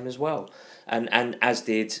the same as well. And as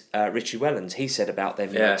did Richie Wellens. He said about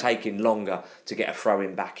them taking longer to get a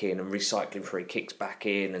throw-in back in and recycling free kicks back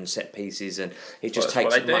in and set pieces, and it just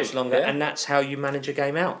takes much longer. Yeah. And that's how you manage a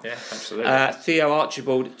game out. Yeah, absolutely. Theo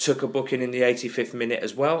Archibald took a booking in the 85th minute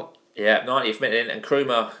as well. Yeah, 90th minute in, and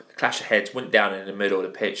Nkrumah, clash of heads, went down in the middle of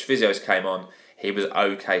the pitch. Physios came on. He was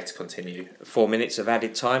okay to continue. 4 minutes of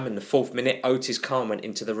added time, and the 4th minute, Otis Khan went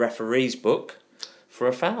into the referee's book for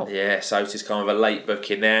a foul. Yes, Otis Khan with a late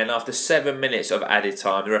booking there, and after 7 minutes of added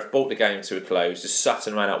time, the ref brought the game to a close as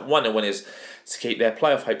Sutton ran out 1-0 winners to keep their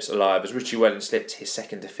playoff hopes alive as Richie Wellens slipped his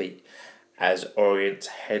second defeat as Orient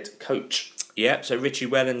head coach. Yeah, so Richie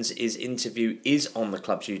Wellens' interview is on the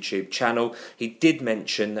club's YouTube channel. He did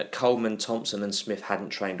mention that Coleman, Thompson and Smith hadn't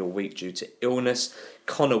trained all week due to illness.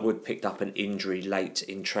 Connor Wood picked up an injury late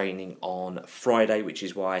in training on Friday, which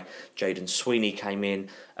is why Jaden Sweeney came in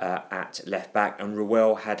at left back, and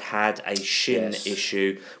Ruel had a shin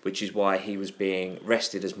issue, which is why he was being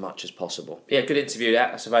rested as much as possible. Yeah, good interview.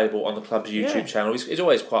 That's available on the club's YouTube channel. He's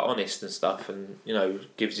always quite honest and stuff, and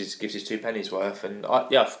gives his two pennies worth. And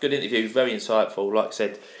good interview, very insightful. Like I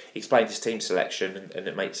said, he explained his team selection, and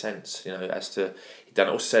it makes sense. As to he done.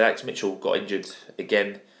 Also said Alex Mitchell got injured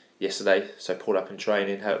again yesterday, so pulled up in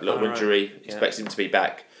training, had a little injury. Expects him to be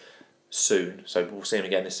back soon, so we'll see him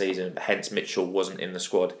again this season. Hence, Mitchell wasn't in the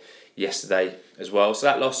squad yesterday as well. So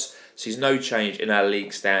that loss sees no change in our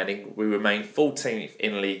league standing. We remain 14th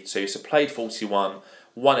in League 2, so played 41,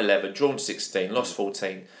 won 11, drawn 16, lost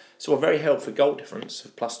 14. So a very healthy goal difference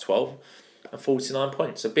of plus 12 and 49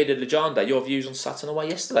 points. A bit of Legenda. Your views on Sutton away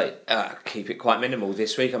yesterday? Keep it quite minimal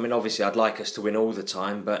this week. I mean, obviously, I'd like us to win all the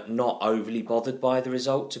time, but not overly bothered by the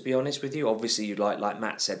result, to be honest with you. Obviously, you'd like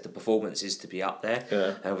Matt said, the performance is to be up there. Yeah.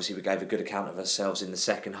 And obviously, we gave a good account of ourselves in the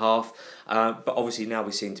second half. But obviously, now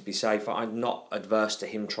we seem to be safe. I'm not adverse to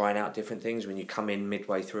him trying out different things. When you come in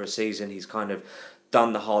midway through a season, he's kind of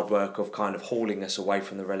done the hard work of kind of hauling us away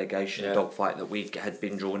from the relegation dogfight that we had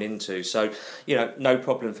been drawn into. So, no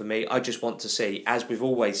problem for me. I just want to see, as we've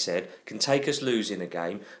always said, can take us losing a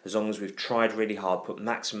game as long as we've tried really hard, put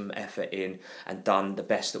maximum effort in and done the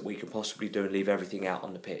best that we can possibly do and leave everything out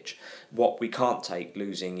on the pitch. What we can't take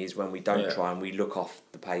losing is when we don't try and we look off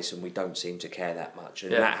the pace and we don't seem to care that much.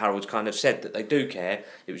 And Matt Harrold kind of said that they do care.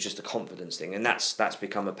 It was just a confidence thing, and that's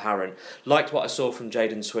become apparent. Liked what I saw from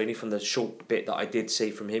Jaden Sweeney from the short bit that I did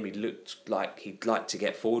see from him. He looked like he'd like to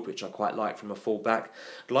get forward, which I quite like from a fullback.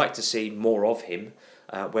 I'd like to see more of him.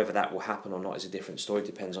 Whether that will happen or not is a different story.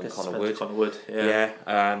 Depends on Connor Wood. Connor Wood,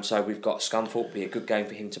 yeah. So we've got Scunthorpe. Be a good game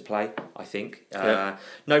for him to play, I think.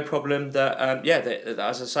 No problem. That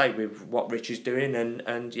as I say, with what Rich is doing,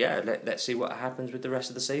 and let's see what happens with the rest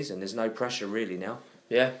of the season. There's no pressure really now.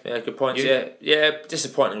 Yeah, good points.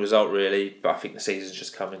 Disappointing result really, but I think the season's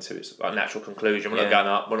just coming to its natural conclusion. We're not going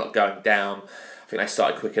up, we're not going down. I think they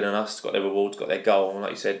started quicker than us, got their rewards, got their goal, and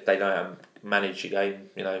like you said, they know how to manage the game.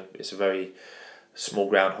 It's a very small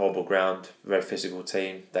ground, horrible ground, very physical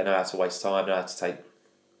team. They know how to waste time, know how to take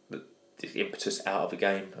the impetus out of the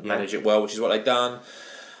game and manage it well, which is what they've done.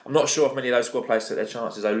 I'm not sure if many of those squad players took their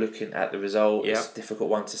chances though. Looking at the result, it's a difficult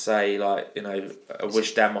one to say. I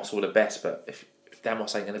wish Damos all the best, but if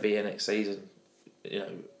Damos ain't going to be here next season, so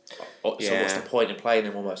what's the point in playing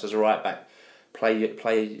him almost as a right back?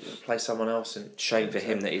 Play someone else. And shame for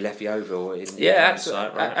him that he left the Oval.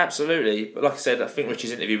 Absolutely. But like I said, I think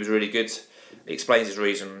Richie's interview was really good. He explains his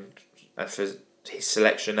reason for his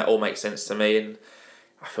selection. That all makes sense to me, and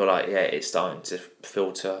I feel like it's starting to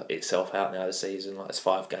filter itself out now this season. Like there's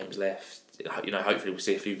 5 games left. Hopefully we'll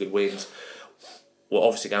see a few good wins. We're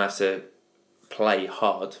obviously going to have to play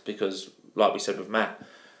hard because, like we said with Matt,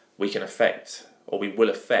 we will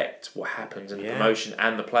affect what happens in the promotion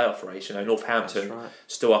and the playoff race. Northampton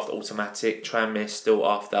still after automatic, Tranmere still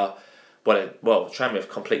after. Well, Tranmere have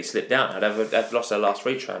completely slipped down now. They've lost their last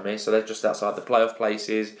 3 Tranmere, so they're just outside the playoff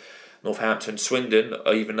places. Northampton, Swindon,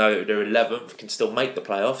 even though they're 11th, can still make the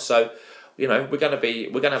playoffs. So, we're going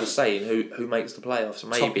to have a say in who makes the playoffs.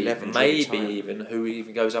 Maybe even who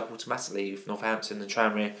even goes up automatically if Northampton and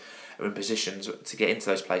Tranmere are in positions to get into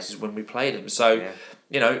those places when we play them. So,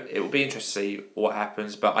 it will be interesting to see what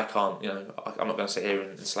happens. But I can't, I'm not going to sit here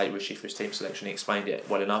and slate Richie for his team selection. He explained it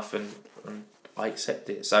well enough, and I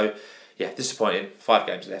accept it. So. Yeah, disappointing. 5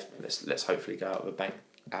 games left. Let's hopefully go out with a bang.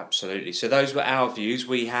 Absolutely. So those were our views.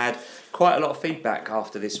 We had quite a lot of feedback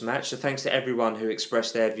after this match. So thanks to everyone who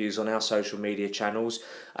expressed their views on our social media channels.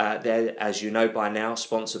 They're, as you know by now,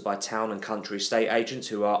 sponsored by Town and Country Estate Agents,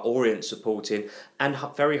 who are Orient supporting and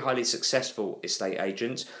very highly successful estate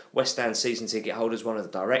agents. West End season ticket holders, one of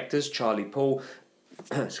the directors, Charlie Paul.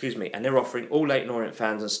 Excuse me. And they're offering all Leyton Orient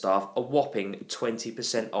fans and staff a whopping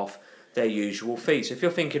 20% off their usual fee. So if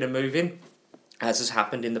you're thinking of moving, as has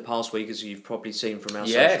happened in the past week, as you've probably seen from our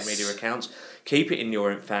social media accounts, keep it in the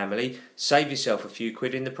Orient family. Save yourself a few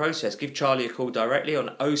quid in the process. Give Charlie a call directly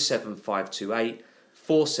on 07528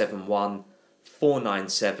 471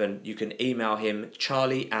 497. You can email him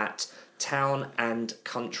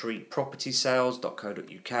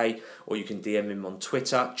charlie@townandcountrypropertysales.co.uk, or you can DM him on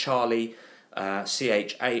Twitter, Charlie,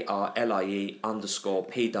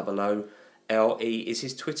 CHARLIE_POOLE is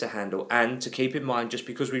his Twitter handle. And to keep in mind, just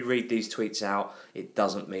because we read these tweets out, it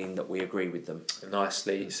doesn't mean that we agree with them.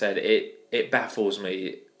 Nicely said. It baffles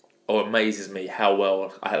me or amazes me how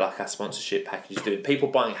well our sponsorship package is doing. People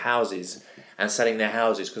buying houses and selling their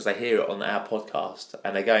houses because they hear it on our podcast,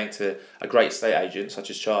 and they're going to a great estate agent such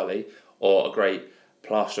as Charlie or a great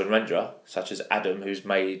plasterer and renderer, such as Adam, who's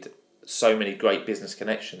made so many great business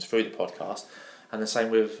connections through the podcast, and the same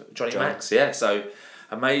with Johnny Max. Yeah, so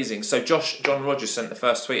amazing. So John Rogers sent the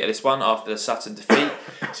first tweet of this one after the Sutton defeat.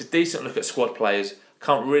 It's a decent look at squad players.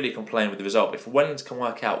 Can't really complain with the result. If Wellens can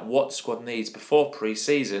work out what the squad needs before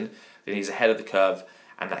pre-season, then he's ahead of the curve,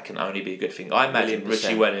 and that can only be a good thing. I imagine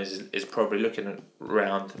Richie Wellens is probably looking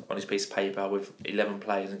around on his piece of paper with 11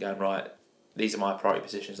 players and going, right, these are my priority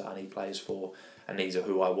positions that I need players for, and these are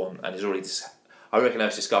who I want. And I reckon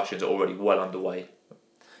those discussions are already well underway.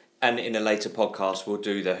 And in a later podcast, we'll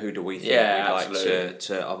do the who do we think we'd like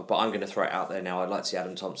to. But I'm going to throw it out there now. I'd like to see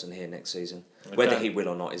Adam Thompson here next season. Okay. Whether he will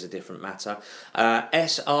or not is a different matter.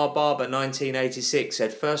 SR Barber 1986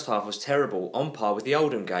 said first half was terrible, on par with the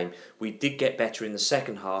Oldham game. We did get better in the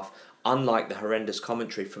second half, unlike the horrendous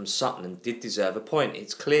commentary from Sutton, and did deserve a point.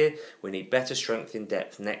 It's clear we need better strength in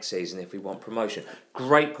depth next season if we want promotion.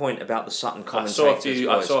 Great point about the Sutton commentators.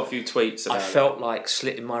 I saw a few tweets about I felt like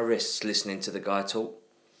slitting my wrists listening to the guy talk.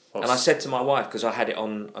 And I said to my wife, because I had it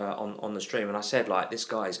on the stream, and I said, like, this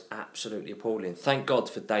guy is absolutely appalling. Thank God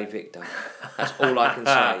for Dave Victor. That's all I can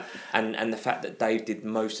say. And the fact that Dave did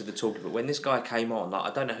most of the talking. But when this guy came on,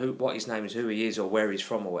 like, I don't know what his name is, who he is, or where he's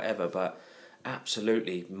from, or whatever, but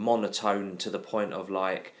absolutely monotone to the point of,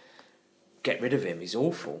 like, get rid of him. He's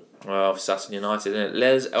awful. Well, Sutton United, isn't it?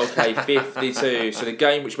 Les LK52. So the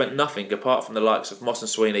game which meant nothing apart from the likes of Moss and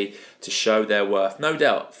Sweeney to show their worth. No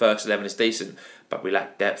doubt, first 11 is decent, but we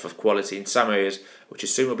lack depth of quality in some areas, which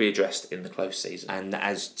soon will be addressed in the close season. And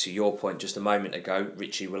as to your point just a moment ago,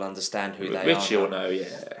 Richie will understand who they are. Richie will know,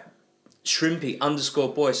 yeah.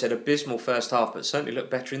 Shrimpy_boy said abysmal first half, but certainly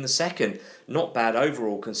looked better in the second. Not bad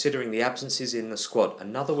overall, considering the absences in the squad.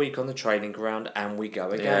 Another week on the training ground, and we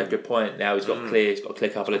go again. Yeah, good point. Now he's got clear. He's got a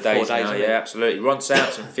clear couple of days now. Yeah, absolutely. Ron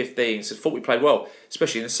Sampson, 15, said thought we played well,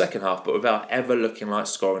 especially in the second half, but without ever looking like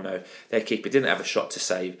scoring. Though their keeper didn't have a shot to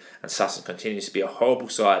save, and Sutton continues to be a horrible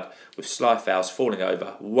side with sly fouls falling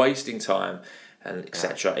over, wasting time, and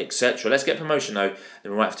etc. etc. Let's get promotion though,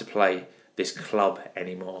 then we won't have to play this club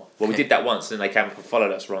anymore. Well, we did that once, and then they came and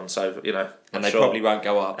followed us, Ron. So and they probably won't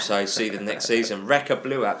go up. So see them next season. Rekka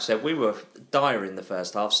Blue App said we were dire in the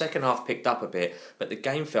first half. Second half picked up a bit, but the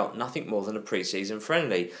game felt nothing more than a pre-season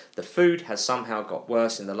friendly. The food has somehow got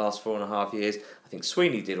worse in the last 4.5 years. I think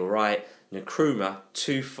Sweeney did all right. Nkrumah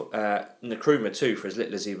too for as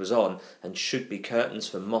little as he was on, and should be curtains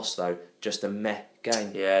for Moss though. Just a meh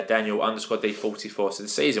game. Yeah, Daniel _D44. So the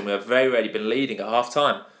season we have very rarely been leading at half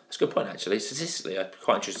time. That's a good point, actually. Statistically, I'm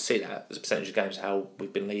quite interested to see that as a percentage of games, how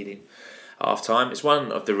we've been leading at half time. It's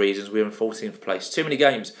one of the reasons we're in 14th place. Too many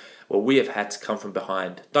games where we have had to come from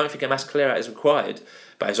behind. Don't think a mass clear out is required,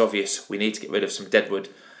 but it's obvious we need to get rid of some deadwood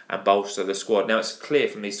and bolster the squad. Now, it's clear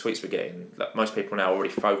from these tweets we're getting that most people are now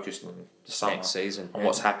already focused on the summer, next season, on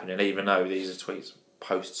what's happening, even though these are tweets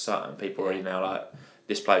post-Sutton. People are already now like,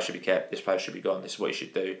 this player should be kept, this player should be gone, this is what he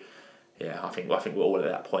should do. Yeah, I think we're all at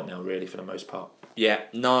that point now, really, for the most part. Yeah,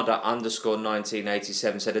 Nada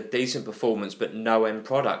 _1987 said a decent performance but no end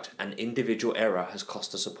product. An individual error has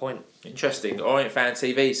cost us a point. Interesting. Orient Fan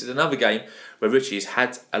TV says another game where Richie's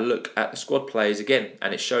had a look at the squad players again,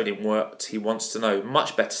 and it showed him what he wants to know.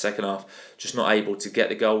 Much better second half, just not able to get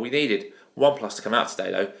the goal we needed. 1+ to come out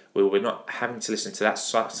today though. We will be not having to listen to that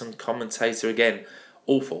Sutton commentator again.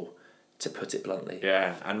 Awful, to put it bluntly.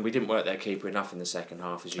 Yeah, and we didn't work their keeper enough in the second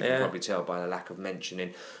half, as you can probably tell by the lack of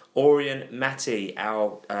mentioning. Orient Matty,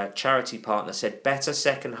 our charity partner, said better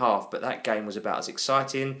second half, but that game was about as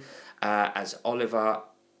exciting as Oliver,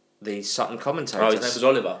 the Sutton commentator. Oh, his name was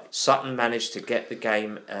Oliver. Sutton managed to get the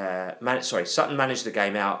game. Sutton managed the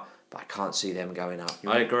game out, but I can't see them going up.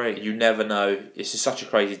 I agree. You never know. It's just such a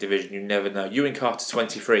crazy division. You never know. Ewan Carter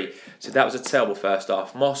 23. So that was a terrible first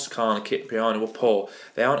half. Moss, Khan, and Kipriano were poor.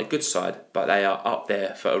 They aren't a good side, but they are up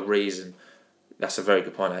there for a reason. That's a very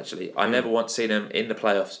good point, actually. I never want to see them in the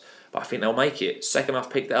playoffs, but I think they'll make it. Second half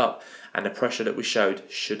picked it up, and the pressure that we showed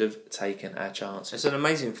should have taken our chance. It's an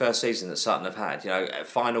amazing first season that Sutton have had. A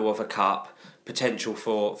final of a cup, potential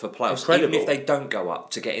for playoffs. Incredible. Even if they don't go up,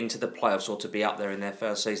 to get into the playoffs or to be up there in their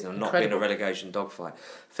first season and not be in a relegation dogfight.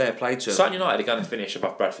 Fair play to them. Sutton United are going to finish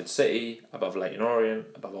above Bradford City, above Leyton Orient,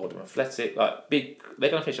 above Oldham Athletic. They're going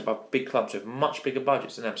to finish above big clubs with much bigger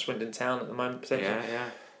budgets than them. Swindon Town at the moment, potentially.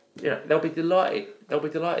 Yeah. They'll be delighted.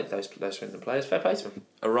 Those Swindon players. Fair play to them.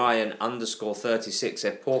 Orion _36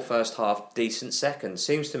 said poor first half, decent second.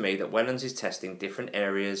 Seems to me that Wellens is testing different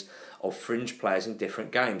areas of fringe players in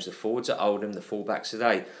different games. The forwards at Oldham, the fullbacks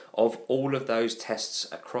today. Of all of those tests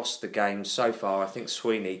across the game so far, I think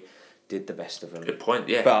Sweeney did the best of them. Good point.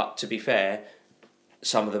 Yeah. But to be fair,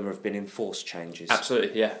 some of them have been enforced changes.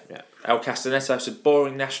 Absolutely, yeah. El Castaneto said,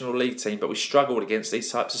 boring National League team, but we struggled against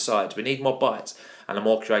these types of sides. We need more bites and a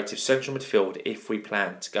more creative central midfield if we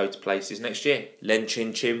plan to go to places next year. Len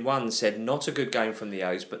Chin Chin 1 said, not a good game from the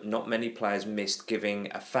O's, but not many players missed, giving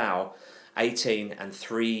a foul, 18 and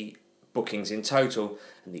 3 bookings in total,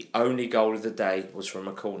 and the only goal of the day was from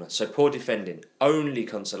a corner. So poor defending. Only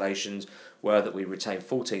consolations were that we retained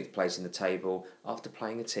 14th place in the table after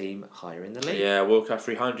playing a team higher in the league. Yeah, World Cup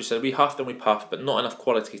 300 said, we huffed and we puffed, but not enough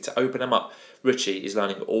quality to open them up. Richie is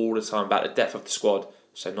learning all the time about the depth of the squad,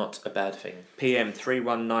 so not a bad thing. PM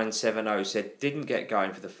 31970 said, didn't get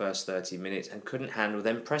going for the first 30 minutes and couldn't handle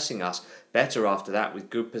them pressing us. Better after that with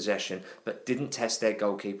good possession, but didn't test their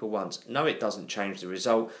goalkeeper once. No, it doesn't change the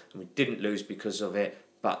result, and we didn't lose because of it,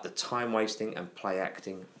 but the time wasting and play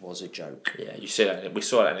acting was a joke. Yeah, you see that. We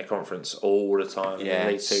saw that in the conference all the time. Yeah,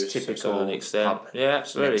 it's typical to an extent. Yeah,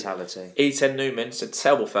 absolutely. Mentality. E10 Newman said,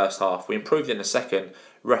 terrible first half. We improved in the second.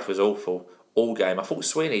 Ref was awful all game. I thought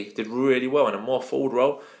Sweeney did really well in a more forward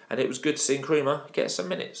role, and it was good to see Nkrumah get some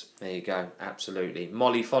minutes. There you go, absolutely.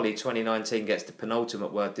 Molly Folly 2019 gets the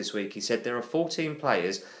penultimate word this week. He said there are 14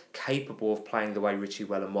 players capable of playing the way Richie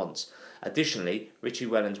Wellens wants. Additionally, Richie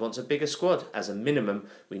Wellens wants a bigger squad. As a minimum,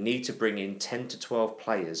 we need to bring in 10 to 12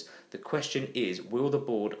 players. The question is, will the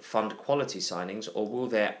board fund quality signings, or will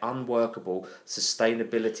their unworkable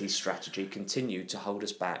sustainability strategy continue to hold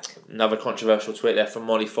us back? Another controversial tweet there from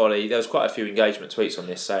Molly Folly. There was quite a few engagement tweets on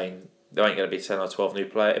this saying there ain't going to be 10 or 12 new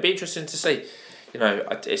players. It'd be interesting to see. You know,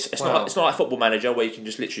 it's not like Football Manager where you can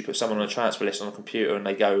just literally put someone on a transfer list on a computer and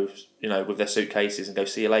they go, you know, with their suitcases and go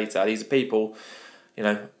see you later. These are people, you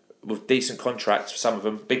know, with decent contracts for some of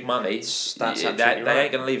them, big money. That's they ain't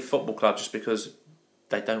going to leave a football club just because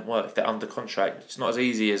they don't work. If they're under contract, it's not as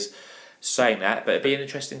easy as saying that, but it'd be an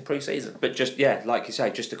interesting pre-season. But just, like you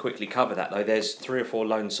say, just to quickly cover that though, there's 3 or 4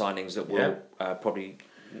 loan signings that will probably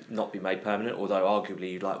not be made permanent, although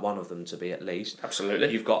arguably you'd like one of them to be at least.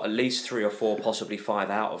 Absolutely. You've got at least 3 or 4, possibly 5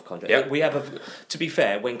 out of contract. Yep. We have to be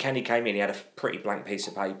fair, when Kenny came in, he had a pretty blank piece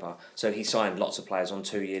of paper, so he signed lots of players on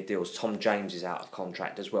 2-year deals. Tom James is out of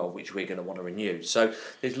contract as well, which we're going to want to renew. So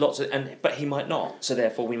there's lots of, but he might not. So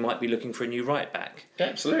therefore, we might be looking for a new right back. Yeah,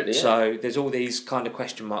 absolutely. Yeah. So there's all these kind of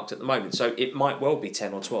question marks at the moment. So it might well be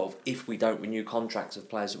 10 or 12 if we don't renew contracts of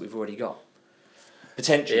players that we've already got.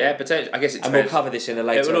 Potentially. Yeah, potentially. I guess it depends. And we'll cover this in a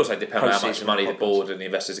later. It will also depend on how much money the podcast. board and the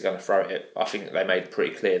investors are going to throw at it. I think they made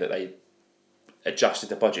pretty clear that they adjusted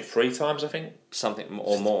the budget 3 times, I think. Something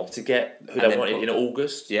or more. To get who And they wanted in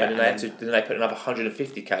August. Yeah, And then they put another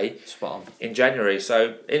 150k Spot on. in January.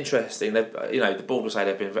 So interesting. They've, the board will say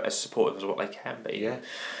they've been as supportive as what they can be. Yeah.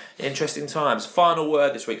 Interesting times. Final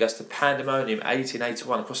word this week goes to Pandemonium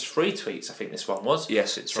 1881 across 3 tweets. I think this one was.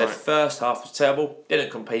 Yes, it's Said right. first half was terrible,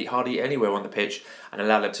 didn't compete hardly anywhere on the pitch and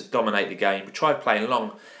allowed them to dominate the game. We tried playing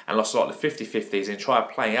long and lost a lot of the 50-50s and tried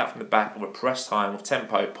playing out from the back and were pressed high and with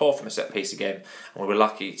tempo, poor from a set piece again, and we were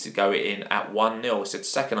lucky to go in at 1-0. Said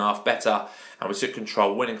second half better and we took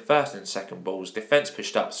control, winning first and second balls. Defence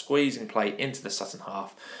pushed up, squeezing play into the Sutton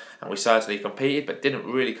half, and we certainly competed but didn't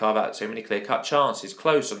really carve out too many clear-cut chances.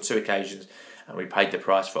 Close on 2 occasions, and we paid the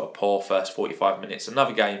price for a poor first 45 minutes.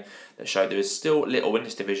 Another game that showed there is still little in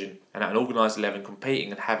this division, and an organised 11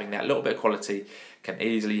 competing and having that little bit of quality can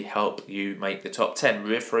easily help you make the top 10.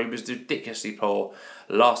 Referee was ridiculously poor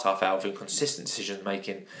last half hour with inconsistent decision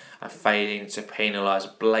making and failing to penalise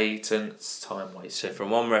blatant time wasting. So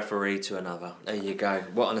from one referee to another. There you go.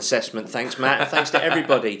 What an assessment. Thanks, Matt. Thanks to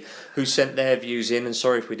everybody who sent their views in, and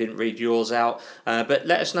sorry if we didn't read yours out. But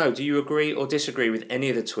let us know, do you agree or disagree with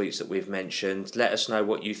any of the tweets that we've mentioned? Let us know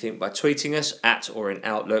what you think by tweeting us at Orient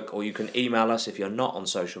Outlook, or you can email us if you're not on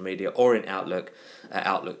social media, Orient Outlook at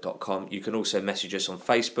outlook.com. You can also message us on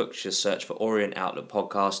Facebook, just search for Orient Outlook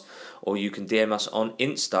Podcast, or you can DM us on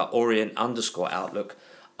Insta,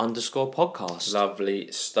 Orient_Outlook_podcast.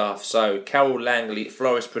 Lovely stuff. So, Carol Langley,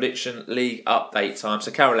 Florist Prediction League update time.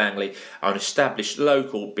 So, Carol Langley are an established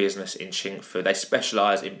local business in Chingford. They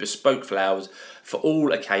specialise in bespoke flowers for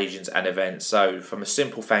all occasions and events. So, from a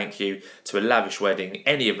simple thank you to a lavish wedding,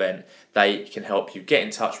 any event, they can help you. Get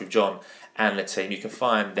in touch with John and the team. You can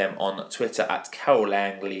find them on Twitter at Carol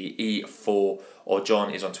Langley E4, or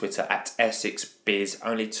John is on Twitter at EssexBiz.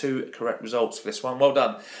 Only 2 correct results for this one. Well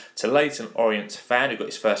done to Leyton Orient fan, who got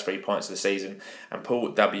his first 3 points of the season, and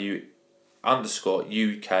Paul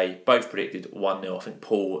W_UK, both predicted 1-0. I think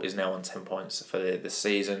Paul is now on 10 points for the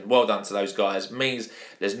season. Well done to those guys. Means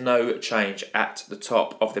there's no change at the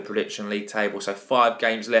top of the prediction league table. So 5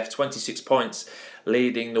 games left, 26 points.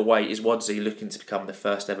 Leading the way is Wadsley, looking to become the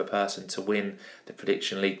first ever person to win the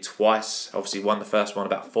Prediction League twice. Obviously won the first one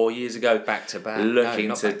about 4 years ago. Back to back.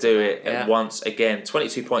 Looking to do it once again.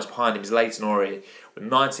 22 points behind him is Leyton Orient, with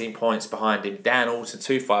 19 points behind him. Dan Alton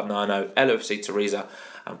 2590, LFC Teresa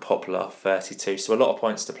and Poplar 32. So a lot of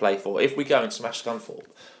points to play for. If we go and smash Scunthorpe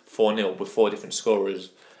 4-0 with 4 different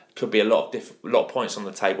scorers, could be a lot of points on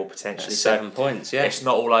the table potentially. 7 points, yeah. It's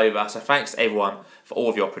not all over. So thanks to everyone for all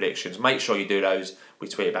of your predictions. Make sure you do those. We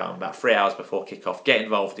tweet about them about 3 hours before kick-off. Get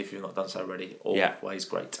involved if you've not done so already. Always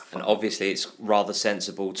great. And obviously it's rather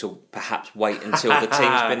sensible to perhaps wait until the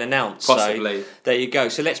team's been announced. Possibly. So there you go.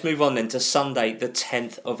 So let's move on then to Sunday, the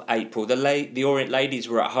 10th of April. The Orient ladies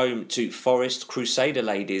were at home to Forest Crusader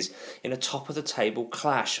ladies in a top-of-the-table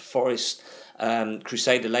clash. Forest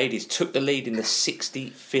Crusader ladies took the lead in the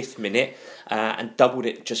 65th minute and doubled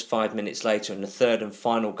it just 5 minutes later, and the third and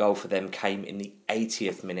final goal for them came in the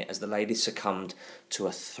 80th minute as the ladies succumbed to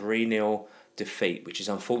a 3-0 defeat, which is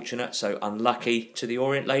unfortunate. So unlucky to the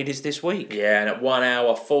Orient ladies this week. Yeah, and at 1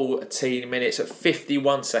 hour 14 minutes at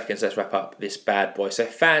 51 seconds, let's wrap up this bad boy. So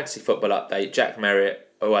fantasy football update. Jack Merritt,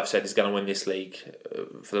 who I've said is going to win this league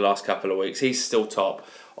for the last couple of weeks, he's still top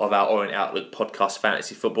of our Orient Outlook Podcast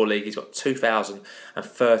Fantasy Football League. He's got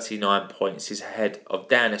 2,039 points. He's ahead of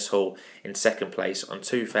Dennis Hall in second place on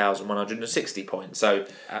 2,160 points. So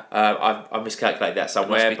I miscalculated that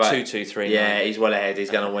somewhere. It must be 2-2-3. Yeah, he's well ahead. He's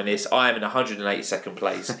going to win this. I am in 182nd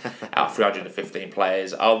place out of 315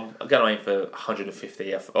 players. I'm going to aim for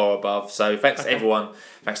 150 or above. So thanks to everyone.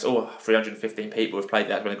 Thanks to all 315 people who've played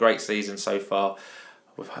that. It's been a great season so far,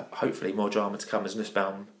 with hopefully more drama to come as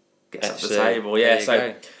Nussbaum gets up the table. Yeah,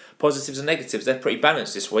 so positives and negatives, they're pretty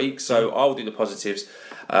balanced this week. So I'll do the positives,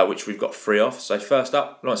 which we've got 3 off. So first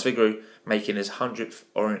up, Lawrence Vigouroux making his 100th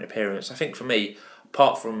Orient appearance. I think for me,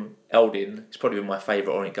 apart from Eldin, he's probably been my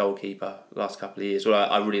favourite Orient goalkeeper the last couple of years. Well,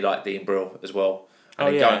 I really like Dean Brill as well. And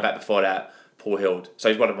then going back before that, Paul Hild. So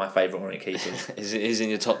he's one of my favourite Orient keepers. He's in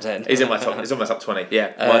your top 10. He's in my top. He's almost up 20.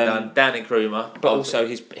 Yeah, well done, Dan and Krumah. But also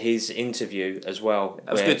his interview as well.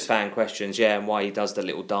 That was good. Fan questions, and why he does the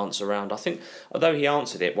little dance around. I think although he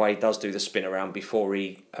answered it, why he does do the spin around before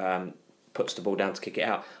he puts the ball down to kick it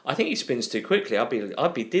out. I think he spins too quickly.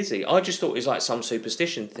 I'd be dizzy. I just thought it was like some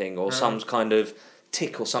superstition thing or some kind of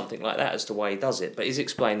tick or something like that as to why he does it, but he's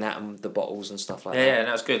explained that and the bottles and stuff like that. Yeah,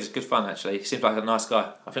 no, it's good. It's good fun actually. He seems like a nice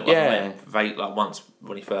guy. I think I met him once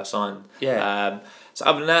when he first signed. Yeah. So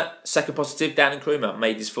other than that, second positive, Dan and Krumah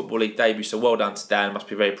made his Football League debut. So well done to Dan. Must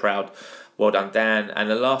be very proud. Well done, Dan. And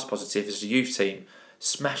the last positive is the youth team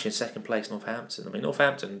smashing second place Northampton. I mean,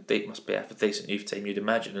 Northampton must be a decent youth team, you'd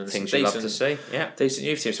imagine. And things you'd love to see. Yeah, decent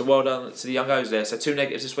youth team. So well done to the young O's there. So 2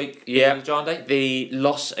 negatives this week. Yeah, John Day. The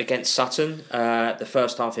loss against Sutton, the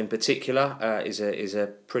first half in particular, is a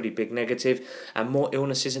pretty big negative, and more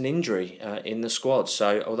illnesses and injury in the squad.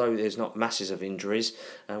 So although there's not masses of injuries,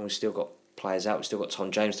 we've still got players out. We've still got Tom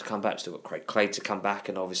James to come back. We've still got Craig Clay to come back,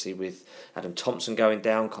 and obviously with Adam Thompson going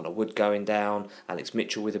down, Connor Wood going down, Alex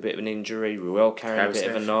Mitchell with a bit of an injury, Ruel carrying a bit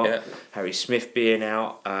of a knock, Harry Smith being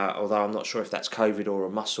out. Although I'm not sure if that's COVID or a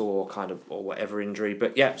muscle or whatever injury.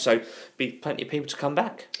 But yeah, so be plenty of people to come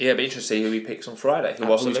back. Yeah, it'll be interesting to see who he picks on Friday.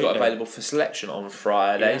 Who's got available for selection on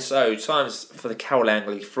Friday. Yeah. So times for the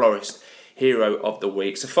Langley Florist Hero of the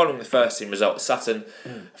Week. So following the first team result at Sutton,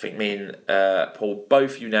 I think me and Paul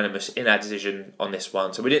both unanimous in our decision on this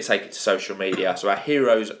one. So we didn't take it to social media. So our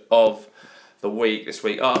Heroes of the Week this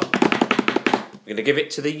week are... We're going to give it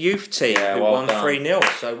to the youth team who won 3-0.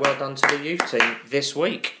 So well done to the youth team this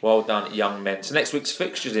week. Well done, young men. So next week's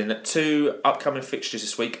fixtures in. 2 upcoming fixtures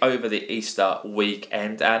this week over the Easter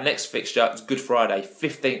weekend. Our next fixture is Good Friday,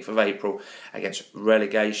 15th of April, against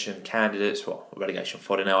relegation candidates. Well, relegation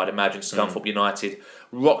fodder now, I'd imagine. Scunthorpe United,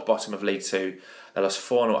 rock bottom of League 2. They lost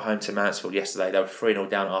 4-0 at home to Mansfield yesterday. They were 3-0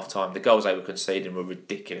 down at half-time. The goals they were conceding were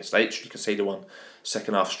ridiculous. They literally conceded one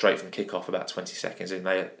second half straight from kick-off about 20 seconds in.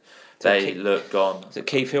 They look gone. So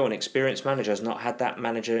Keith Hill, an experienced manager, has not had that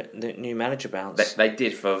new manager bounce. They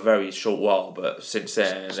did for a very short while, but since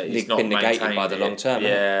then it's not been negated by the long term.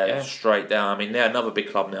 Yeah, straight down. I mean, they're another big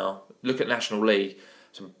club now. Look at National League.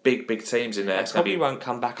 Some big teams in there. They probably won't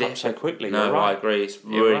come back up so quickly. No, I agree. It's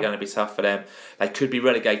really going to be tough for them. They could be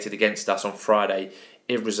relegated against us on Friday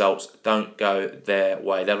if results don't go their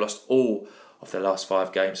way. They've lost all of their last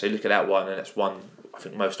 5 games. So you look at that one, and it's one I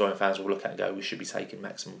think most Orient fans will look at and go, we should be taking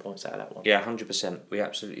maximum points out of that one. Yeah, 100%. We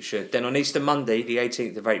absolutely should. Then on Easter Monday, the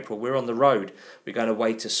 18th of April, we're on the road. We're going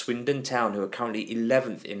away to Swindon Town, who are currently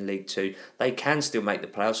 11th in League Two. They can still make the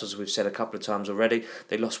playoffs, as we've said a couple of times already.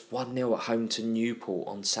 They lost 1-0 at home to Newport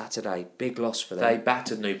on Saturday. Big loss for them. They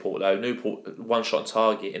battered Newport, though. Newport one shot on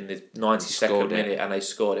target in the 92nd minute, and they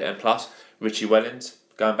scored it. And plus, Richie Wellens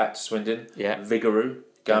going back to Swindon. Yeah. Vigouroux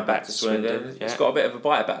going back to Swindon. Yeah. It's got a bit of a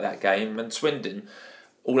bite about that game. And Swindon,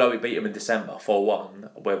 although we beat them in December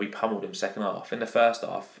 4-1, where we pummeled them second half, in the first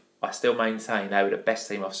half, I still maintain they were the best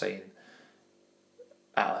team I've seen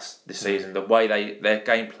at us this season. The way their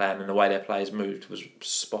game plan and the way their players moved was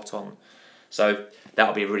spot on. So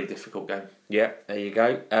that'll be a really difficult game. Yeah, there you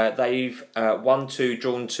go. They've won 2,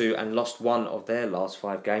 drawn 2 and lost 1 of their last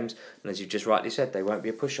 5 games. And as you've just rightly said, they won't be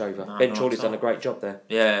a pushover. No, Ben Chorley's done a great job there.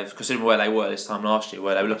 Yeah, considering where they were this time last year,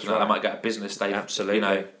 where they were looking like they might go out of business, they've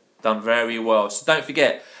Absolutely. Done very well. So don't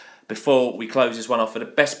forget, before we close this one off, for the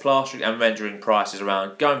best plastering and rendering prices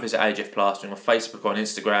around, go and visit AJF Plastering on Facebook or on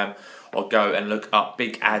Instagram, or go and look up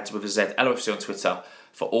Big Ads with a Z, LOFC on Twitter,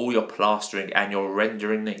 for all your plastering and your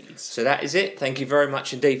rendering needs. So that is it. Thank you very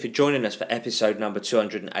much indeed for joining us for episode number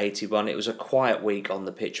 281. It was a quiet week on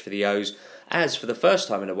the pitch for the O's, as for the first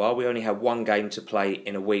time in a while we only had one game to play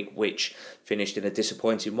in a week, which finished in a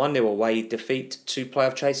disappointing 1-0 away defeat to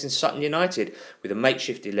playoff chasing Sutton United, with a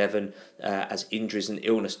makeshift 11 as injuries and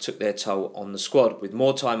illness took their toll on the squad. With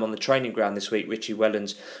more time on the training ground this week, Richie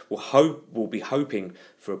Wellens will be hoping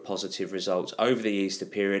for a positive result over the Easter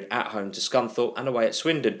period at home to Scunthorpe and away at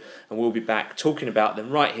Swindon, and we'll be back talking about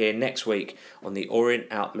them right here next week on the Orient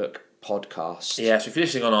Outlook Podcast. Yeah, so if you're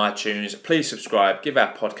listening on iTunes, please subscribe, give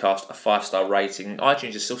our podcast a 5-star rating.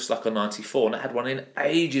 iTunes is still stuck on 94, and I had one in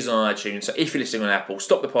ages on iTunes. So if you're listening on Apple,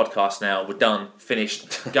 stop the podcast now. We're done,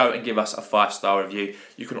 finished. Go and give us a 5-star review.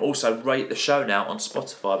 You can also rate the show now on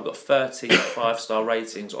Spotify. We've got 30 5-star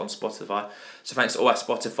ratings on Spotify. So thanks to all our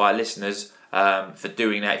Spotify listeners for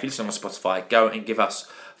doing that. If you're listening on Spotify, go and give us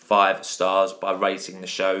 5 stars by rating the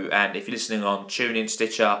show. And if you're listening on TuneIn,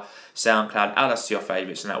 Stitcher, SoundCloud, add us to your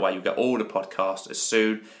favourites, and that way you'll get all the podcasts as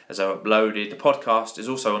soon as they're uploaded. The podcast is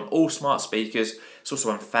also on all smart speakers. It's also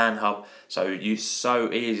on FanHub, so it's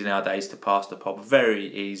so easy nowadays to pass the pod, very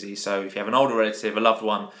easy. So if you have an older relative, a loved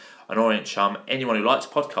one, an Orient chum, anyone who likes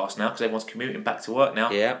podcasts now, because everyone's commuting back to work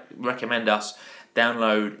now, recommend us,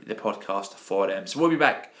 download the podcast for them. So we'll be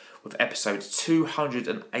back with episode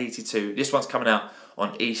 282. This one's coming out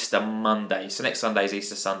on Easter Monday. So next Sunday is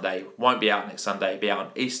Easter Sunday. Won't be out next Sunday. It'll be out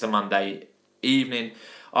on Easter Monday evening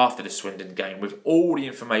after the Swindon game, with all the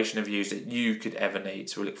information and views that you could ever need.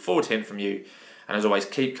 So we look forward to hearing from you. And as always,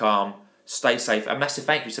 keep calm, stay safe. A massive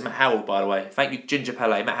thank you to Matt Harrold, by the way. Thank you, Ginger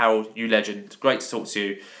Pele. Matt Harrold, you legend. It's great to talk to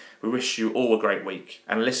you. We wish you all a great week.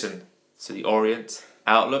 And listen to the Orient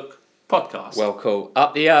Outlook Podcast. Well, cool.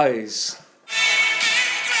 Up the O's.